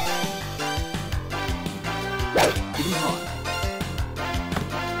 Hit him high.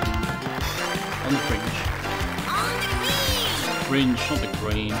 On the fringe. On the green. Fringe, not the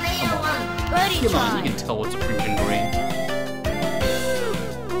green. Player Come on. 1, birdie Come on, try. you can tell what's a fringe and green.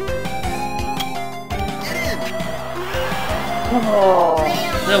 Oh,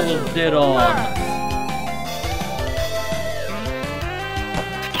 that was dead on.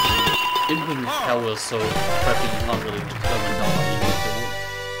 Even when his power is so crappy, you can't really determine how much you need to do.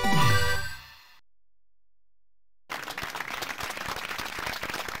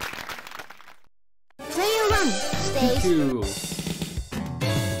 Player 1, stays. Thank you.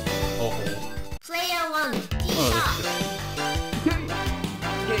 Oh. Player 1, tee Oh, shot.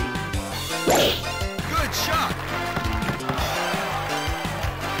 Good shot.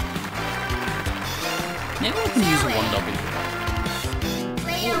 Maybe I can use a 1W.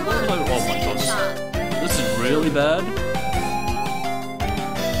 Player Oh, 1, oh my second gosh. shot. This is really bad.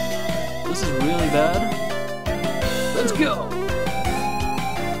 This is really bad. Let's go.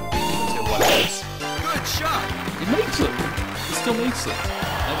 Let's hit one of this. Good shot. It makes it. It still makes it. I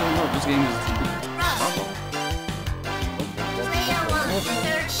don't know. This game is. Rough. Player 1,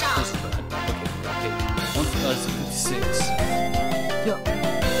 third This shot. is bad. Okay. 1,56. Yeah.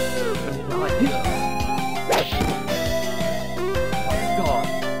 Yeah. God.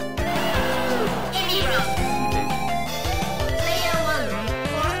 Heavy rough. Okay. Player 1,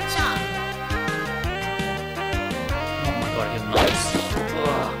 fourth shot. Oh my god, I hit nice.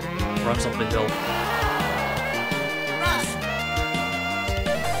 Ugh. Runs up the hill. Rough.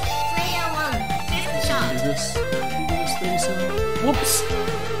 Player 1, fifth shot. Do this. Do this thing, son. Whoops.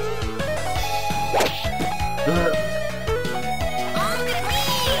 On the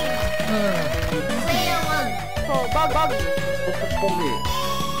green. Player 1, for bogey.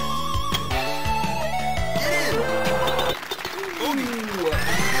 Get in. Bogey.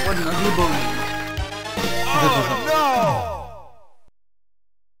 What an ugly bogey. Oh no.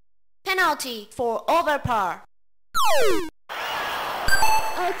 Penalty for over par.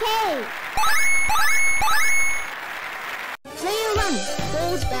 Okay. Player 1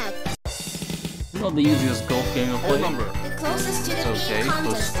 falls back. Not the easiest golf game of play. Number. The closest to the It's okay, pin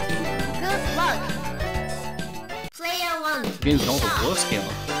contest. Good luck. Player 1. The game's not shot. the worst game of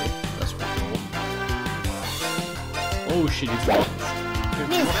play. That's for sure. Oh shit, it's not.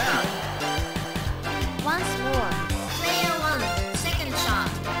 Miss. Bad. Once more. Player 1. Second shot.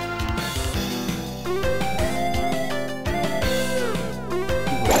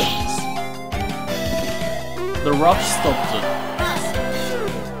 The rough stopped it. Rough.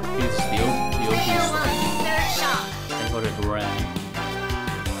 He's the Player OG. 1. Third shot. Thank God it ran.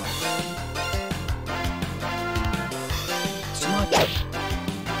 Smudge.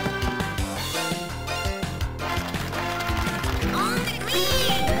 On the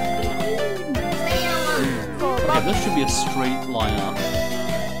green. Player 1. For Okay, this should be a straight line up.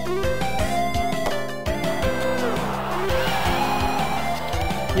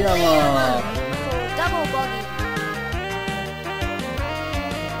 Player 1. Yeah. For double bogey.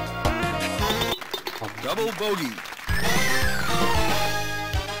 Double bogey.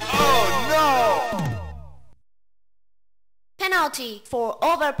 Oh no. Penalty for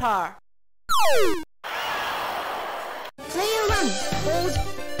over par. Player 1 falls.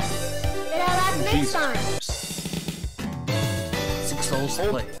 Better luck next time. $6 to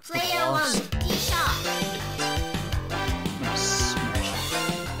play. Player 1. Tee shot. I'm gonna smash it.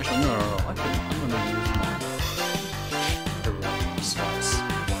 Actually, no. I'm gonna use mine. The slice.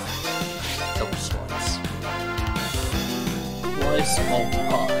 Double slice. Slice of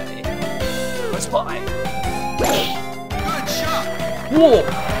pie. Let's pie. Good shot. Whoa!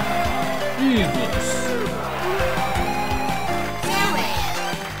 Jesus. Fairway.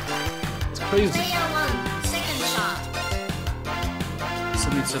 It's crazy. Player 1. Second shot.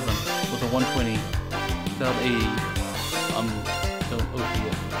 77 with a 120. Without 80. Don't OP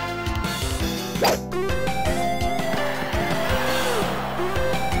it.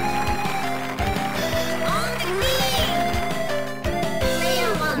 On the green.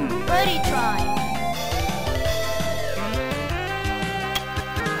 Player 1. Birdie try.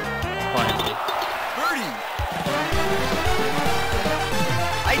 Finally. Birdie.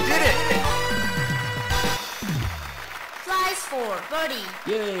 I did it. Flies for birdie.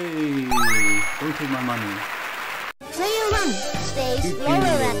 Yay! Don't take my money. Player 1 stays Pew, lower pew.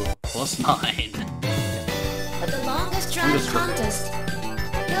 at Plus 9. the longest drive Longest drive. contest.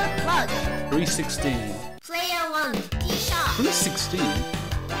 Good luck. 316. Player 1. Tee shot. 316? Isn't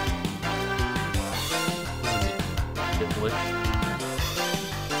it devilish?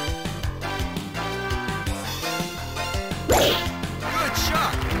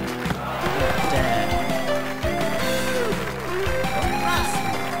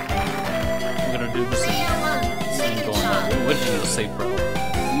 safe route.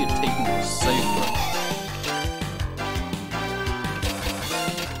 We are taking the safe route.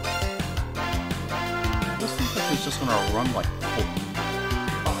 This seems like it's just gonna run like full.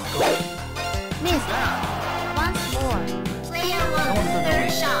 Oh, go. Miss. Once more. Player 1,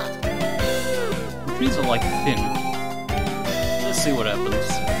 third shot. The trees are like thin. Let's see what happens.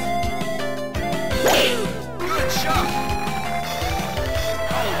 Good shot!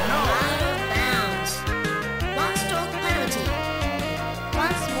 Oh no! Out of bounds. One stroke penalty.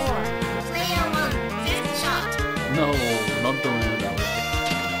 Once more. Player 1, fifth shot. No, not doing it that way.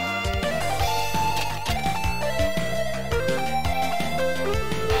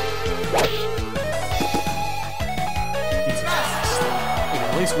 Okay,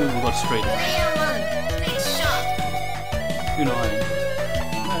 at least we got straight. Player 1, fifth shot. You know,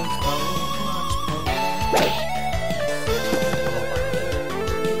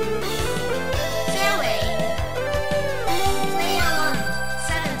 Fairway. Player 1,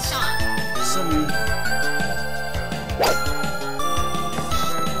 seventh shot.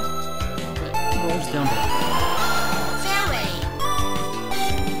 Rolls down. Fairway.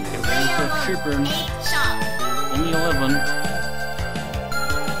 Okay, Player ready for 1, Chipburn. eighth shot. Only 11.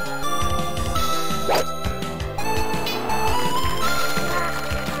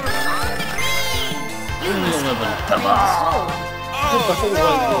 On the green. Only 11. Come on. Hit the whole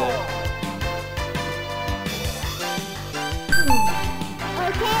right there.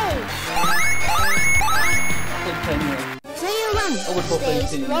 Okay. Hit 10 here. Player 1 Over top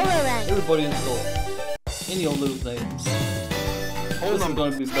stays 18. lower rank. Everybody in goal. Any of those names. Hold This is on.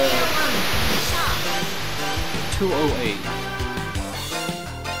 gonna be Player bad. 1 shot. 208.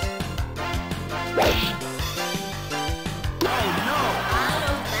 Out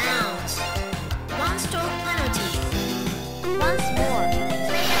of bounds. One stroke penalty. Once more.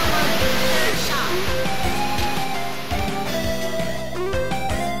 Player 1, third shot.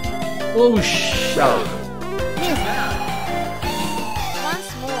 Oh, shot. Miss. Once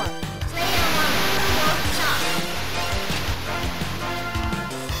more. Player 1, fourth shot.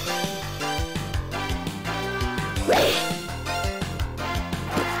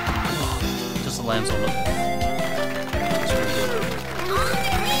 Just lands on it. That's pretty good. On the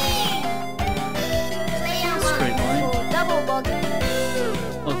green. Player 1 Straight line. for double bogey.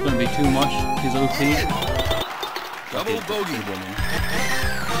 Oh, it's gonna be too much. He's OT. Double Okay, bogey. good woman.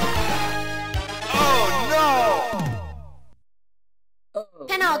 Oh no!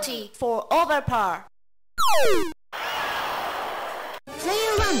 Penalty for overpar.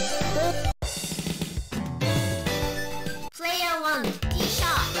 Player 1. Player 1, tee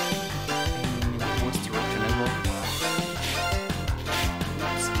shot. Aiming in the worst direction ever.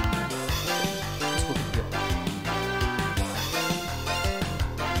 Let's look at the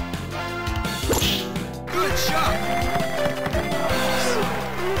Good shot!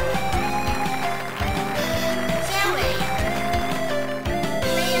 Fairway.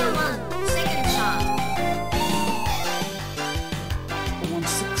 Player 1, second shot.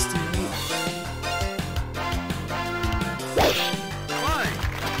 168. Fine!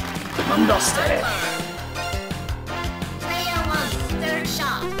 Understand. Player 1, third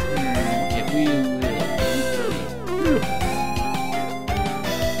shot. Okay, we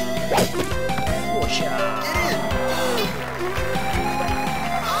watch out.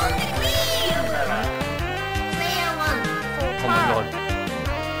 On the green. Player 1 for Oh my par. god.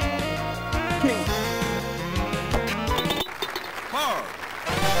 Par!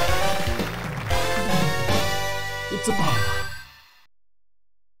 It's a bar.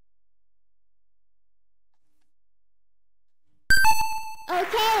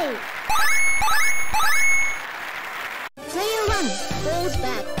 Okay. Player 1 falls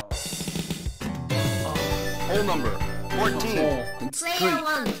back. Hole number 14. Oh, it's Player straight.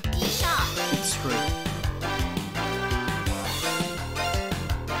 1, tee shot. It's straight.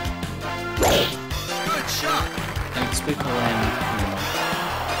 Good shot! I expect to land,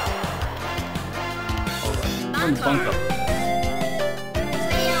 Alright, one bunker.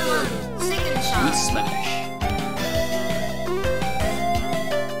 Player 1, second We shot. smash.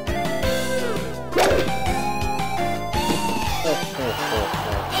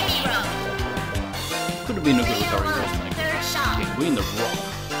 Heavy rough. Could have been a good Player recovery 1, first night. third shot. Okay, we're in the rock.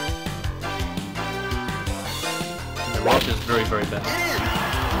 And the rock is very, very bad.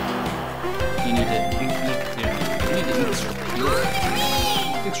 You need to eat extra On the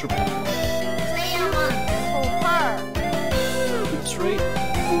green. extra pad. Player 1 for par. Keep straight.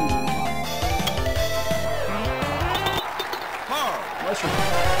 Ooh. Par! Nice one.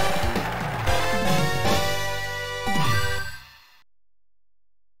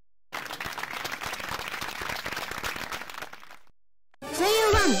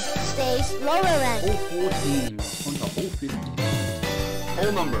 14 on the whole 50.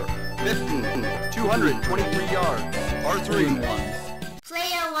 Hole number 15, 223 yards, par 3. 1.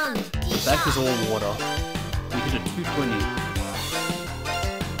 Player 1, tee The back is shot. all water. We hit a 220.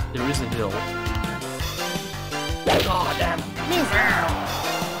 There is a hill. God damn it. Miss.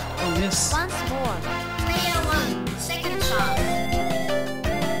 Oh, miss. Once more. Player 1, second shot.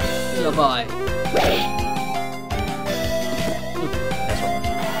 Yeah, bye. Look, that's right.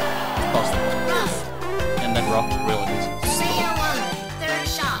 Past the ball. Rough. And then rock really is. Player 1, third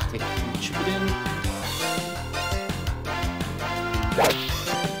shot. Okay, chip it in. Get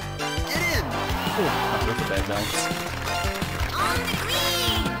in! Oh, not with the bad bounce. On the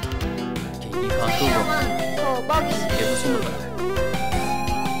green. Okay, you can't go Player wrong. 1, for bogey. Give us on the back.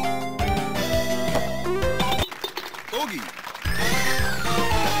 Bogey!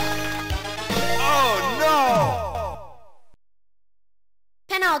 Oh no!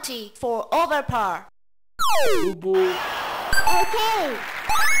 Penalty for over par. Boo boo. Okay.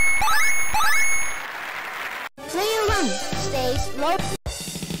 Player 1 stays low.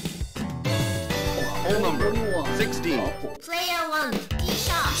 Hole number 16. Player 1, tee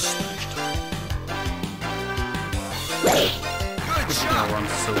shot. Good This is gonna shot! run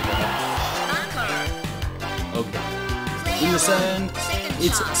so bad. Bunker. Okay. Player In the 1, sand, second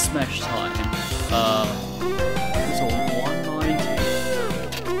it's shot. smash time. It's all 190.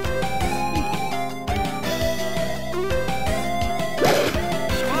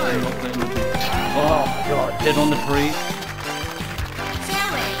 Fine. Oh my god, dead on the tree.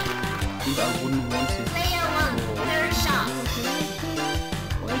 Fairway. I wouldn't want to. Player 1, third shot.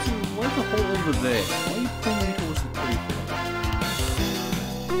 Why's the hole over there? Why are you pulling me towards the tree for?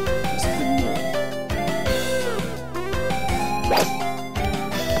 Just a bit more. Nice.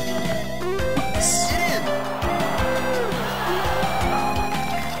 Get in!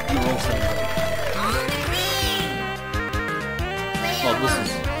 And roll something. On the green. Player Oh, this 1,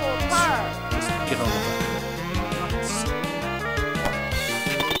 is- for par. Just get on the back. Nice.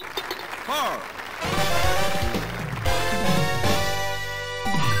 Par!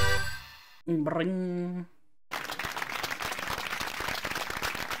 Bring.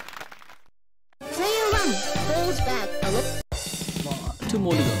 Player 1 pulls back a little. 2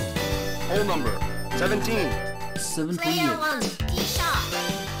 more to go. Hole number 17. 7 Player 1, tee shot.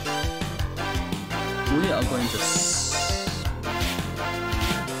 We are going to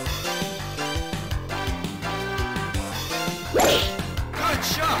Good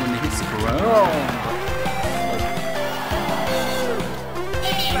shot! when it hits the ground.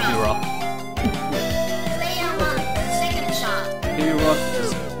 Heavy Heavy rough. rock. Player 1, second shot. Heavy rock is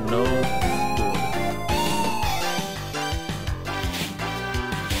no good.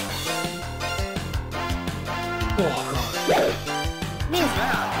 Oh god. Miss.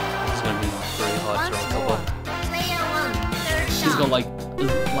 It's gonna be very hard to Once more. recover. Player 1, third shot. He's got like a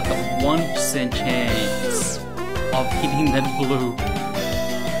 1% chance of hitting that blue.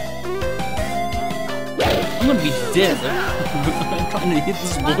 I'm gonna be dead. I'm trying to hit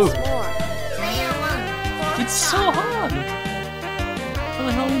this Once blue. more. Player 1, fourth It's so shot. hard. How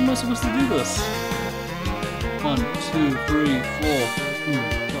the hell am I supposed to do this? 1, 2, 3, 4.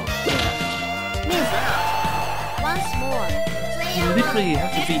 God damn. Miss. Once more. Player You literally 1,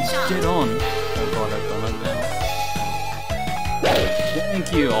 have to be second shot. dead on. Oh god, I've done it now. Thank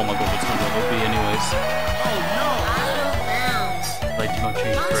you. Oh my god, it's gonna go OP anyways. Oh no! Out of bounds. I did not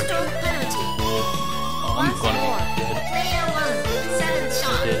change One direction. stroke penalty. Oh, I'm Once gonna more. be dead. Player 1, seventh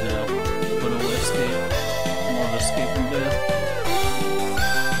shot. Dead now. Gonna escape. I'm gonna escape from there.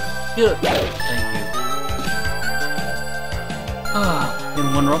 Yeah. Thank you. Ah, in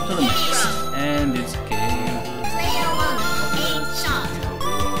one rock to the next. And it's game. Player 1, eighth shot.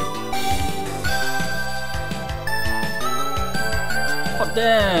 Oh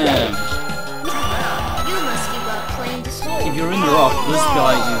damn! You must give up playing this hole. If you're in the rock, this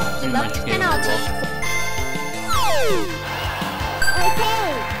guy is pretty Deduct much getting the penalty. rock. Okay.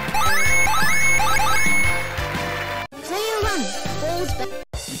 Player 1 pulls back.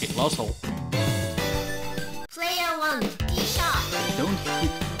 Okay, last hole. Player 1, tee shot. Don't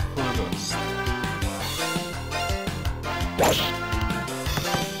hit furthest.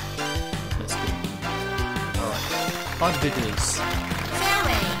 That's good. Alright. 5 bitters.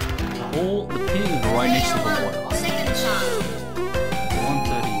 Fairway. The pin is right next to the Player 1, water. second shot.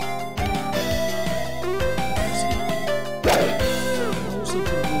 130. See. Closer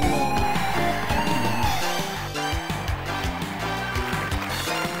to the wall.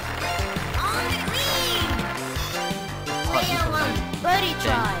 On the green. Hot Player different 1, birdie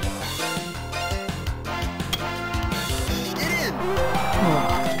try. Get in!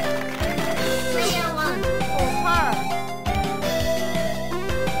 Player 1,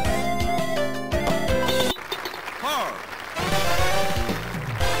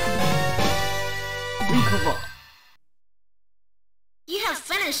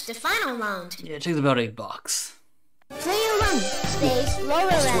 final round. Yeah, it takes about $8. Player 1 stays lower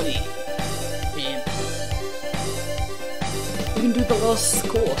rank. 20. Damn. We can do the last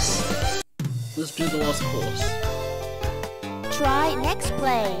course. Let's do the last course. Try next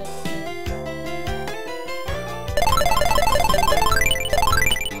play.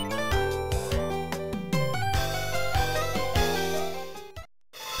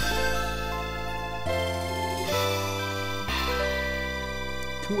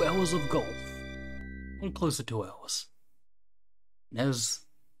 Hours of golf. We're close to 2 hours.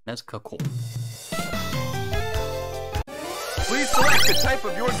 That's cool. Please select the type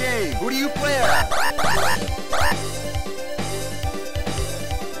of your game. Who do you play as?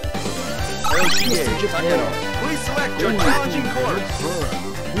 LGA, Takano. Please select your challenging course.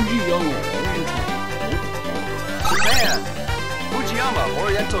 Japan. Fujiyama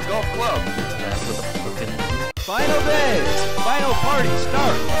Oriental Golf Club. Final days. Final party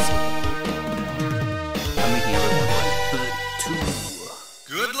starts. I'm making everyone like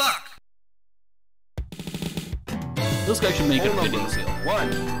 32. Good luck. This guy should make it a bidding seal.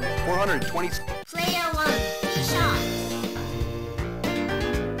 420. Player 1 shot.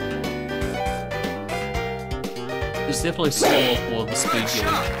 It's definitely slower for the speed gauge.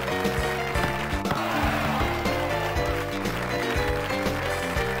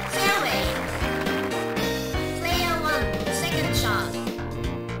 Fairway. Player 1 second shot.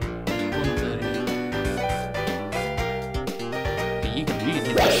 130. Okay, you can hit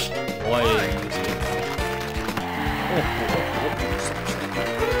this way easier.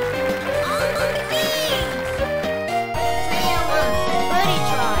 On the green. Player 1 birdie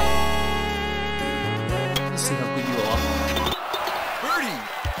try. Let's see how good you are. Birdie.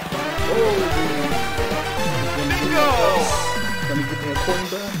 Bingo! Gonna give me a coin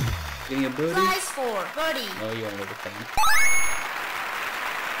back? Getting a birdie? Prize for birdie. Oh, you only the thing.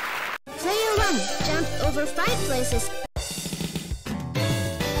 Player 1 jumped over 5 places.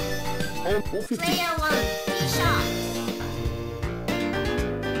 Oh, 450. Player 1 shot.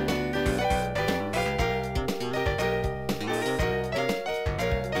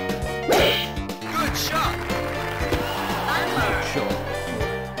 Good shot. Bunker. Sure.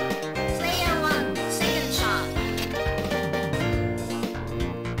 Player 1 second shot.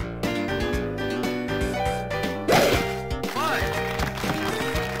 Fine.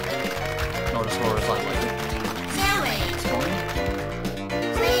 Not as far as I like it. Fairway. It's fine.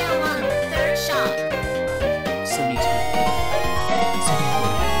 Player 1 third shot. 72.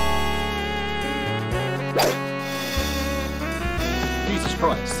 Jesus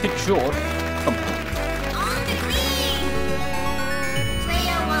Christ, hit short. Come on. On the green.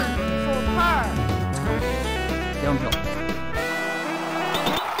 Player 1 for par. Downhill.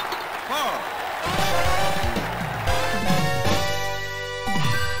 Par.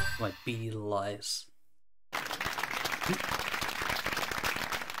 My beady lies.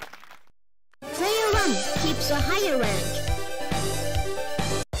 Player 1 keeps a higher rank.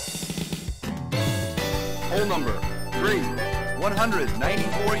 Hole number 3.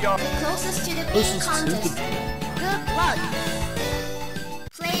 194 yards. Closest to the pin Closest to contest. the Good luck.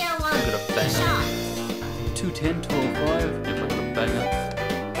 Player 1 I'm gonna bang shot. 210, 205. If I got a bang up.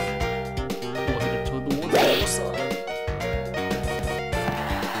 We'll hit it toward the water side.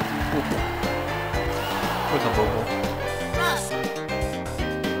 With a bubble. Rough.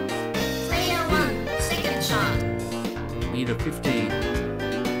 Player 1 second shot. Need a 15.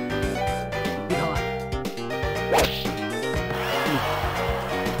 Hit high.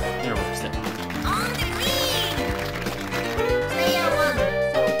 There, step. On the green. Player 1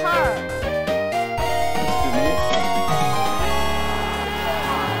 for par.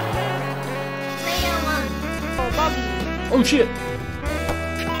 Player 1 for bogey. Oh shit!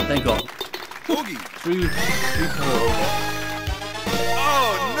 Thank God. Boogie. 3 4 over.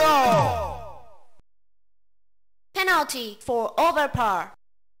 Oh no! Penalty for over par.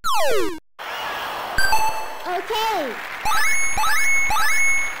 Okay.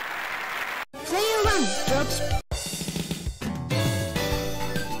 Player 1 drops.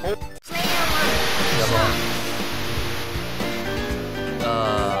 Player 1 shot.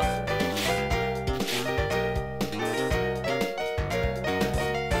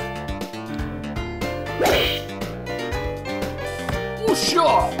 Oh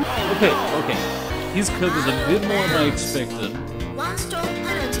shot! Okay. His curve is a bit more than I expected. 1 stroke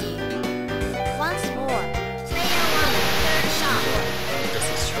penalty. Once more. Player 1 third shot. This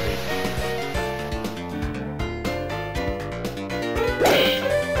is straight.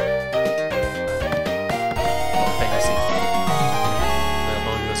 Oh, fantasy. They're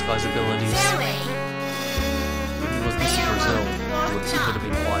knowing this guy's abilities. Fairway. If he was Mr. Brazil, it would have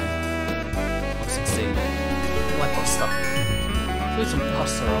been fine. Get some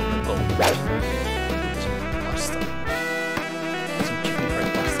pasta off the goal. Some pasta. Some chicken curry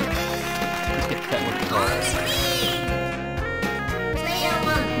pasta. Let's get that with the cards. Player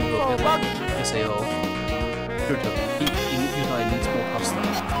 1. You go get that. SAO. Yudai needs more pasta.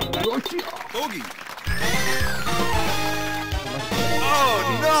 Bogey. Oh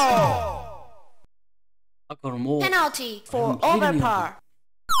no! I got more. Penalty for I'm kidding overpar.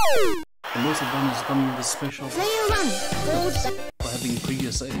 The most advantage coming with this special Player 1 goes back. for having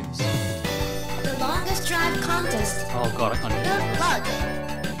previous saves. The longest drive contest. Oh god, I can't hit Good this. luck.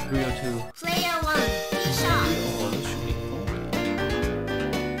 302. Player 1. Tee shot. Oh, this should be fun.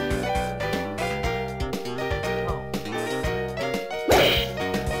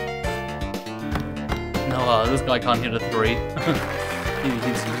 No, this guy can't hit a 3. he's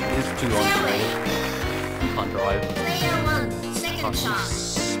too on Fairway. He can't drive. Player 1. Second shot.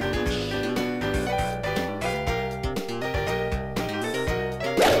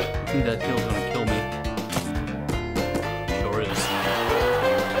 I think that hill's gonna kill me. Sure is.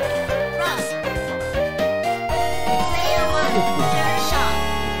 Rough. Player 1. Third shot.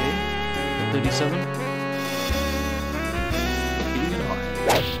 Okay. 37. Hitting it high.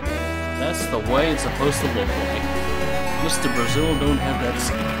 That's the way it's supposed to look like. Mr. Brazil don't have that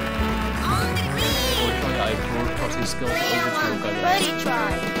skill. On the green. Or try I broadcast his skills Player over to a 1. guy Birdie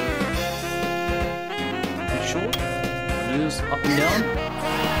try. Pretty short. It is up and down.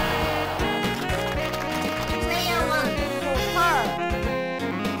 Player 1. For par.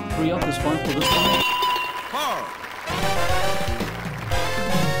 3 up is fine for this one. Par.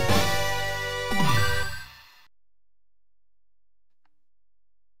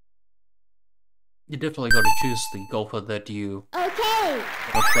 You definitely got to choose the golfer that you Okay.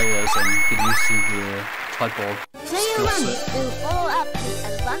 play as and get used to the type of Player skill 1 set. will follow up with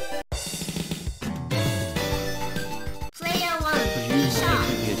advance. Player 1. Because you will Shot.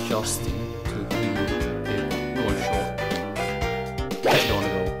 definitely be adjusting to who you get going short. If you want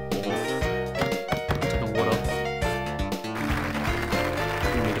to go all into the water.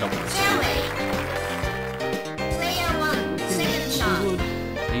 You make it up with the speed. Fairway. Player 1. Second shot. Good.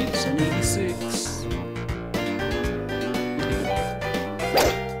 8 and 86.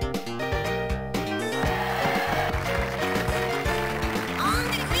 On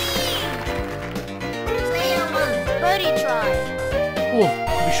the green. Player 1. Birdie try. Oh,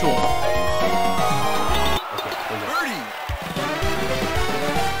 to be sure. Okay, there you go. Birdie.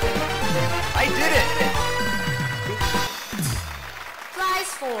 I did it.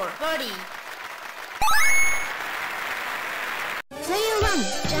 Prize for birdie. Player 1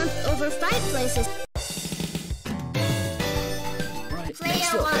 jumped over 5 places. Right, Player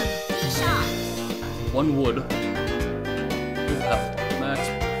next up. 1. Tee shot. 1 wood. 2 power. Max.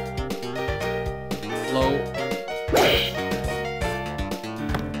 Low.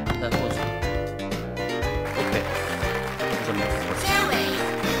 That was okay. That's enough. Fairway.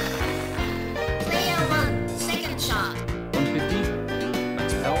 Player 1. Second shot. 150. Max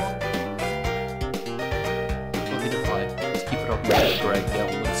power. We'll hit it high. Let's keep it up and drag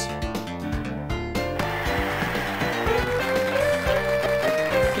downwards.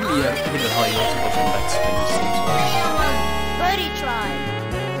 Yeah, hit it high. You also got some backspin. Seems like. Player 1. Birdie try.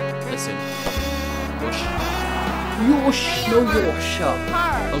 That's it. Yosh. Yosh! No yosh!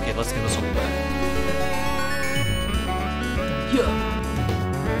 Par. Okay, let's get this one back. Yeah!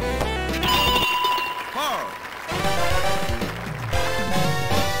 Par.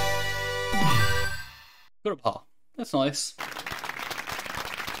 Got a par. That's nice.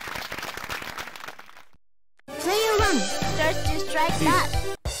 Player 1 starts to strike that.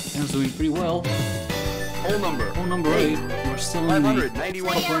 Dan's doing pretty well. Hole number. Hole number 8. We're still in the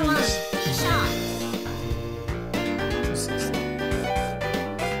 591 top Player 1. ranks. Tee shot.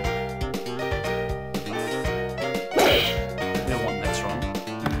 We don't want next run.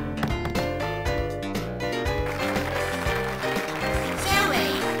 Fairway.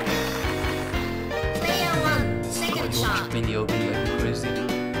 Player 1. Second shot. Mini OB like crazy.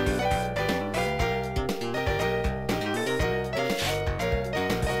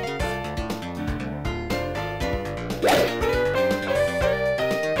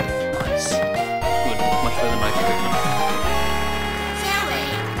 Nice. Good. Much better than my expected. Fairway.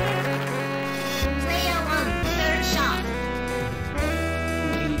 Player 1. Third shot.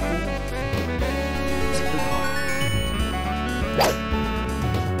 184. It's a good par.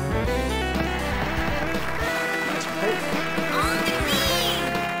 Nice par. On the green.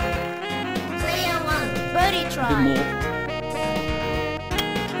 Player 1. Birdie A bit try. more.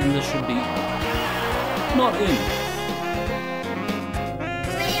 And this should be not in.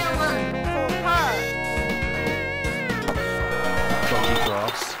 Player 1. For par. God,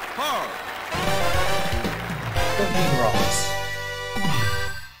 Par. Don't be rocks.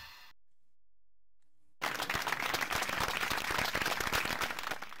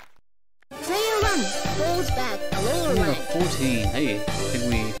 Player 1 holds back a lower We are rank. 14. Hey, I think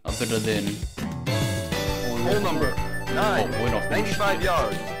we are better than. Hole number 9. Oh, we're not finished. 95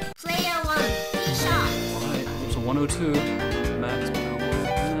 yards. Player 1 shot. Alright, so 102. Max power.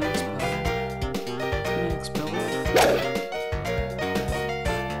 Max power. Max power.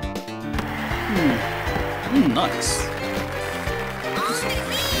 Nice. On the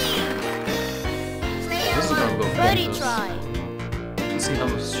green. Player This is gonna 1 go birdie bonkers. try. Let's see how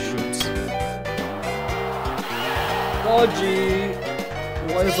this shoots. Dodgy!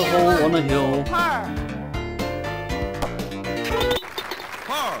 Why is the hole on a hill? Par.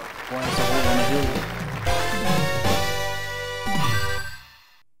 Par. Why is the hole on a hill?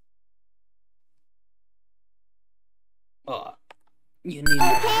 Ah, you need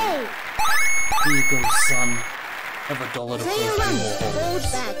more. Okay. Here you go, son. Have $1 to play Player 1 3 more holds holes.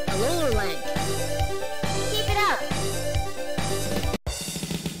 back a lower rank. Keep it up.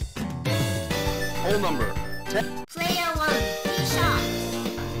 Hole number 10. Player 1 shot.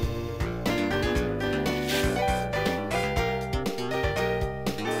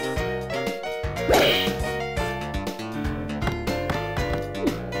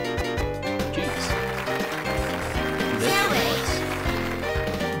 Jeez. Fairway.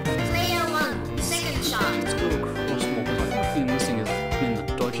 That's nice. Player 1 second shot. Let's go across more because I have a feeling this thing is in the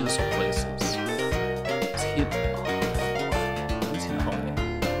dodgiest of places. Let's hit. Let's hit high.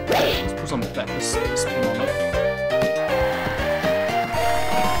 Let's put some back spin on it. On the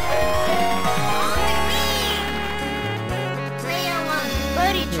green. Player 1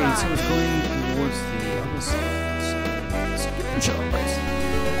 birdie Okay, so try. it's going towards the other side. So let's give it a shot, guys.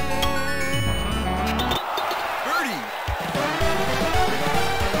 Birdie.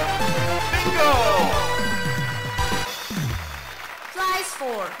 Bingo. Flies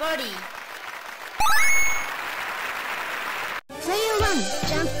for birdie. Player 1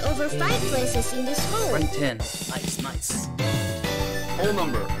 jumped over 5 places in this hole. Rank 10. Nice, nice. Hole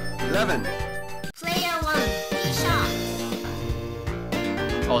number 11. Player 1 shot.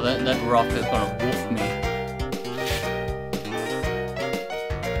 Oh, that rock is gonna wolf me.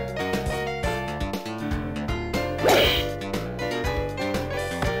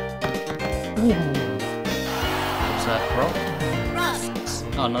 What's that, rock? Rust.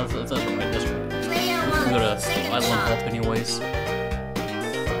 Oh, no, that's right, that's right. Player We 1 got a second island shot. hop anyways.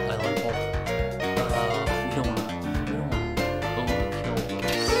 Island hop. We don't wanna overkill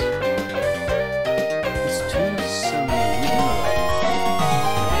this. It's too silly.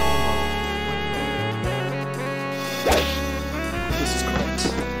 This is correct.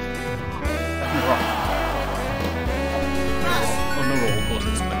 Rock. Rust. Oh no, roll, of course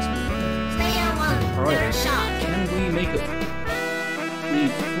it's nice. Player 1 Alright. third shot. Can we make it? We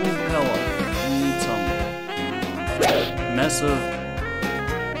need full power. We need some massive.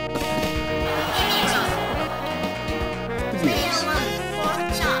 Player 1 fourth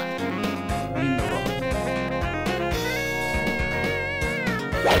shot. In the rock.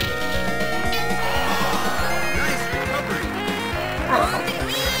 Nice recovery. On the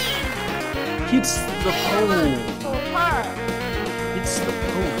green. Hits the pole. For par. Hits the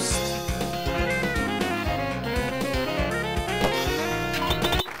post.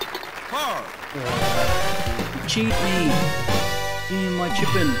 Par. Cheat me. Give me my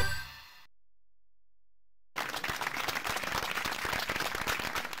chippin'.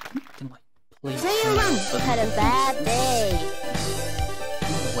 Can I play? Player 1 had a bad day.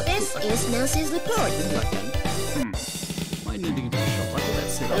 This is Nancy's report. Might need to give it a shot. Like that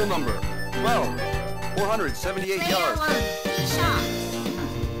sit Hole up. number 12. 478 Player yards. 1 shot.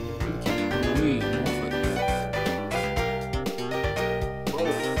 We Wolfen.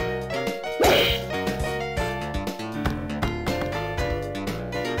 Roll.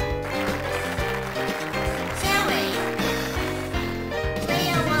 Fairway.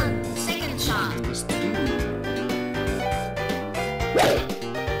 Player 1 second shot. There's two.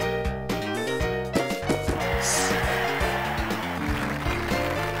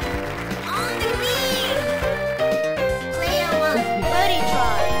 On the green. Player 1 birdie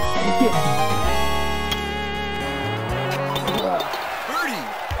try. Birdie.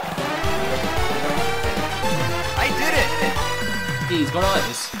 I did it. He's got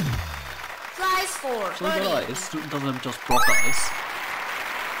eyes. Flies for So he's got birdie. eyes. Doesn't just block eyes.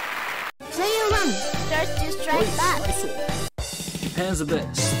 Player 1 starts to strike back. Japan's the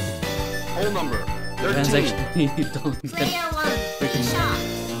best. Hole number Japan's 13. actually doesn't get. Player 1 Freaking- shot.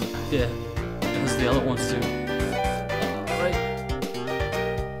 Yeah, as the other ones do. Right.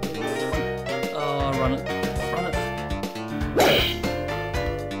 run it. Run it.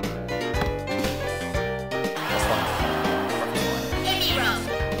 That's fine. Heavy rough.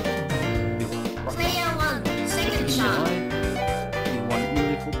 Player 1, second You shot. want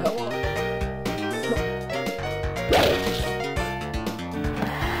nearly full power.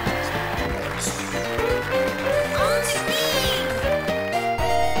 On screen.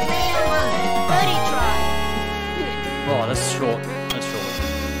 Player 1, birdie try. Oh, that's short. That's short.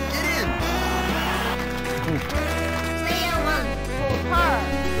 Get in! Player 1, full par.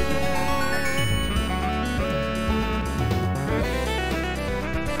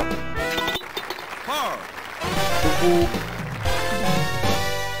 Par! Ooh.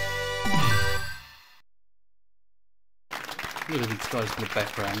 Look at these guys in the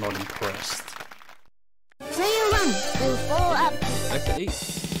background, not impressed. Player 1 will follow up. Back to 8.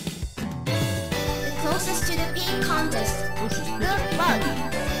 The closest to the pin contest. Good luck.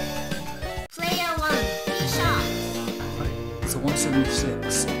 Player 1, tee shot. Right, it's a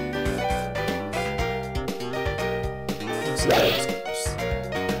 176. Let's see how this goes.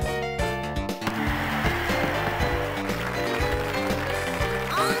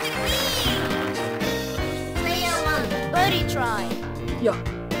 On the green. Player 1, birdie try. Yeah.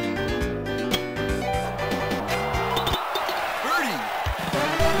 Birdie!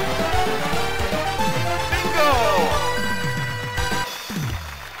 Bingo!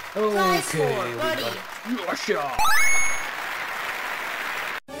 Prize for Okay, we got birdie. it. Yosha!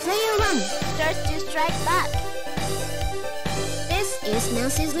 Player 1 starts to strike back. This is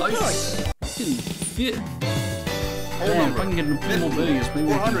Nancy's report. Nice. Didn't fit. Hole Damn, if I number can get a few more birdies, maybe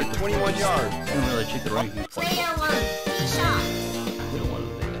we can get the 421 first. yards. I don't really check the rankings. But Player 1, tee shot. we don't want it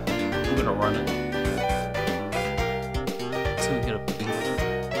there. We're gonna run it. So we get a big one.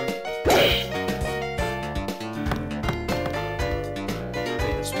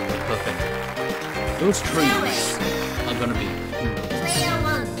 Okay, this will be perfect. Those trees are gonna be Player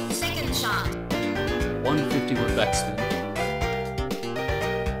 1, second shot. 150 with backspin.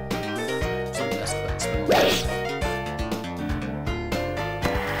 Some best backspin.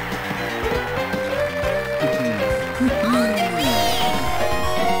 On the green.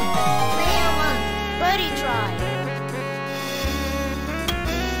 Player 1, birdie try.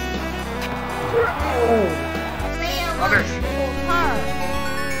 Player 1, full par.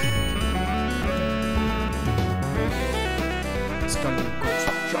 It's gonna go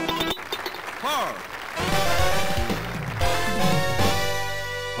shot. Par!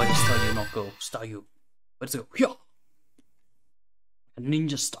 Why does Star not go? Star you. Let's go. Here. A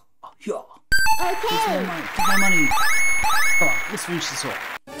ninja star. Here. Take my Okay. money. Take my money. Come on, let's finish this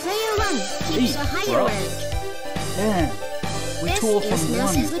off. Player 1 keeps a Hey, higher bro. rank. Yeah. We This tore is from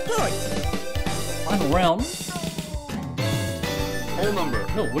Nancy's one report. final round. Hole number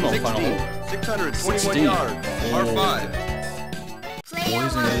No, we're not final 16, hole. 621 16. yards. Par Oh. 5. Player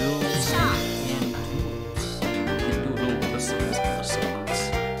Boys 1, and girls shot. and dudes. Can do it over the sun's gonna sucks.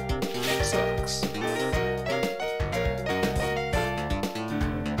 Sucks.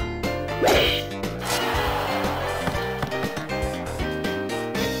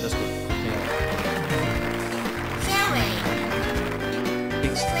 That's good. Yeah. Fairway.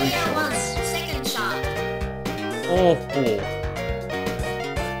 Takes 3 Player 1, shots. second shot. Oh,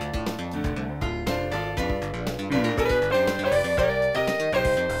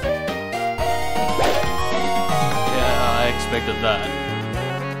 yeah, I expected that.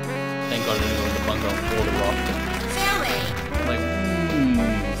 Thank God I didn't go in the bunker or the rock. Fairway. Like,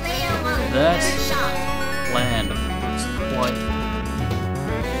 Player 1, That's- third shot. land looks quite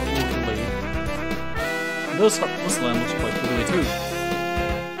wiggly. This land looks quite wiggly too.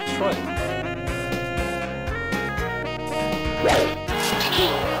 Let's try it.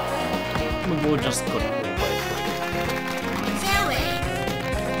 My boy just couldn't pull away. Fairway.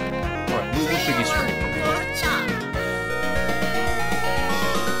 Alright, we're pretty Player 1, straight. fourth shot.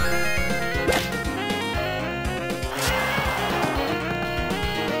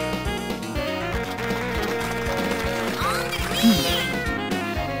 On the green.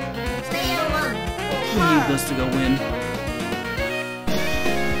 Player 1, full We need par. this to go in.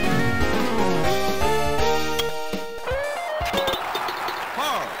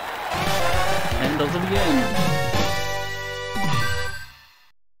 Par! And does it again.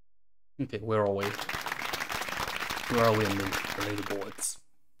 Okay, where are we? Where are we on the leaderboards?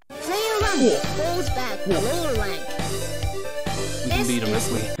 Player 1 falls back the lower rank. We can This beat them is-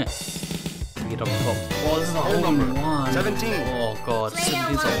 if we get up top. Oh, this is a Hole hole number in one. 17. Oh god, Player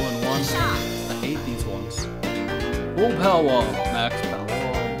 17's a hole in 1, one. shot. I hate these ones. Full power, max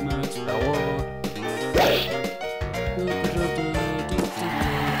power, max power.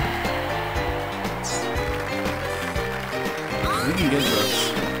 we can get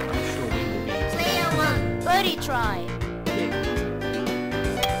this. I'm sure we will be. Player 1, birdie try.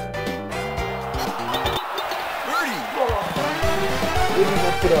 Birdie! Waiting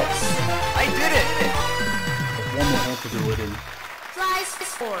up with us. I did it! One more have to do it in. Flies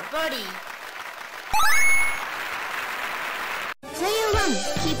for birdie. Player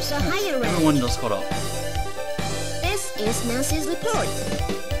 1 keeps a higher rank. Everyone just caught up. This is Nancy's report.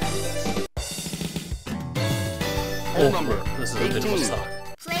 Hole Oh, number this is a bit of a 18. suck.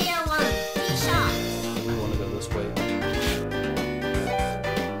 Player 1, tee shot. We want to go this way.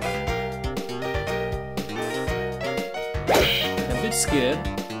 I'm a bit scared.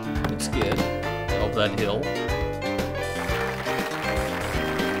 Of that hill.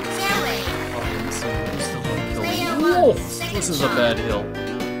 Fairway. Player 1, Whoa, second this is a shot. bad hill.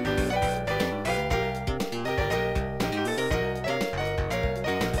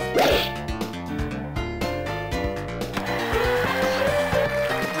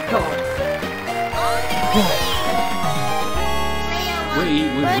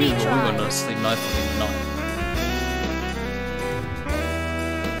 We're gonna sleep nicely tonight.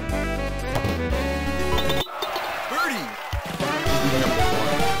 Birdie!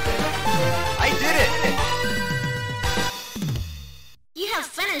 I did it! You have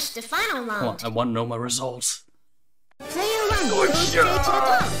finished the final Come on, round. I want to know my results. Player 1 goes straight to the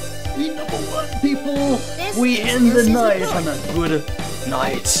top. We number one, people! This We is end the Nancy's night report. on a good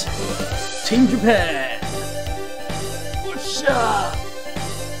night. Team Japan! Whoosha!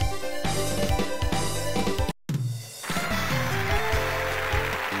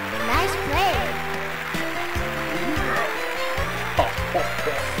 Nice play.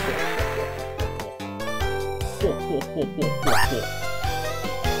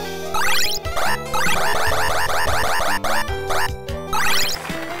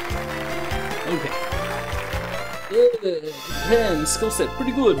 Okay. Japan, skill set,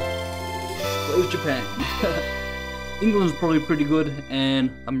 pretty good. Where's Japan? England's probably pretty good,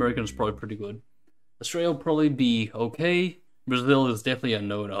 and America's probably pretty good. Australia will probably be okay. Brazil is definitely a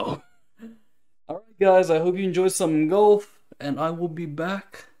no-no. Alright guys, I hope you enjoyed some golf, and I will be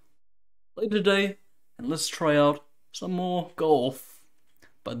back later today, and let's try out some more golf.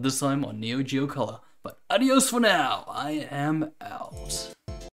 But this time on Neo Geo Color. But adios for now, I am out.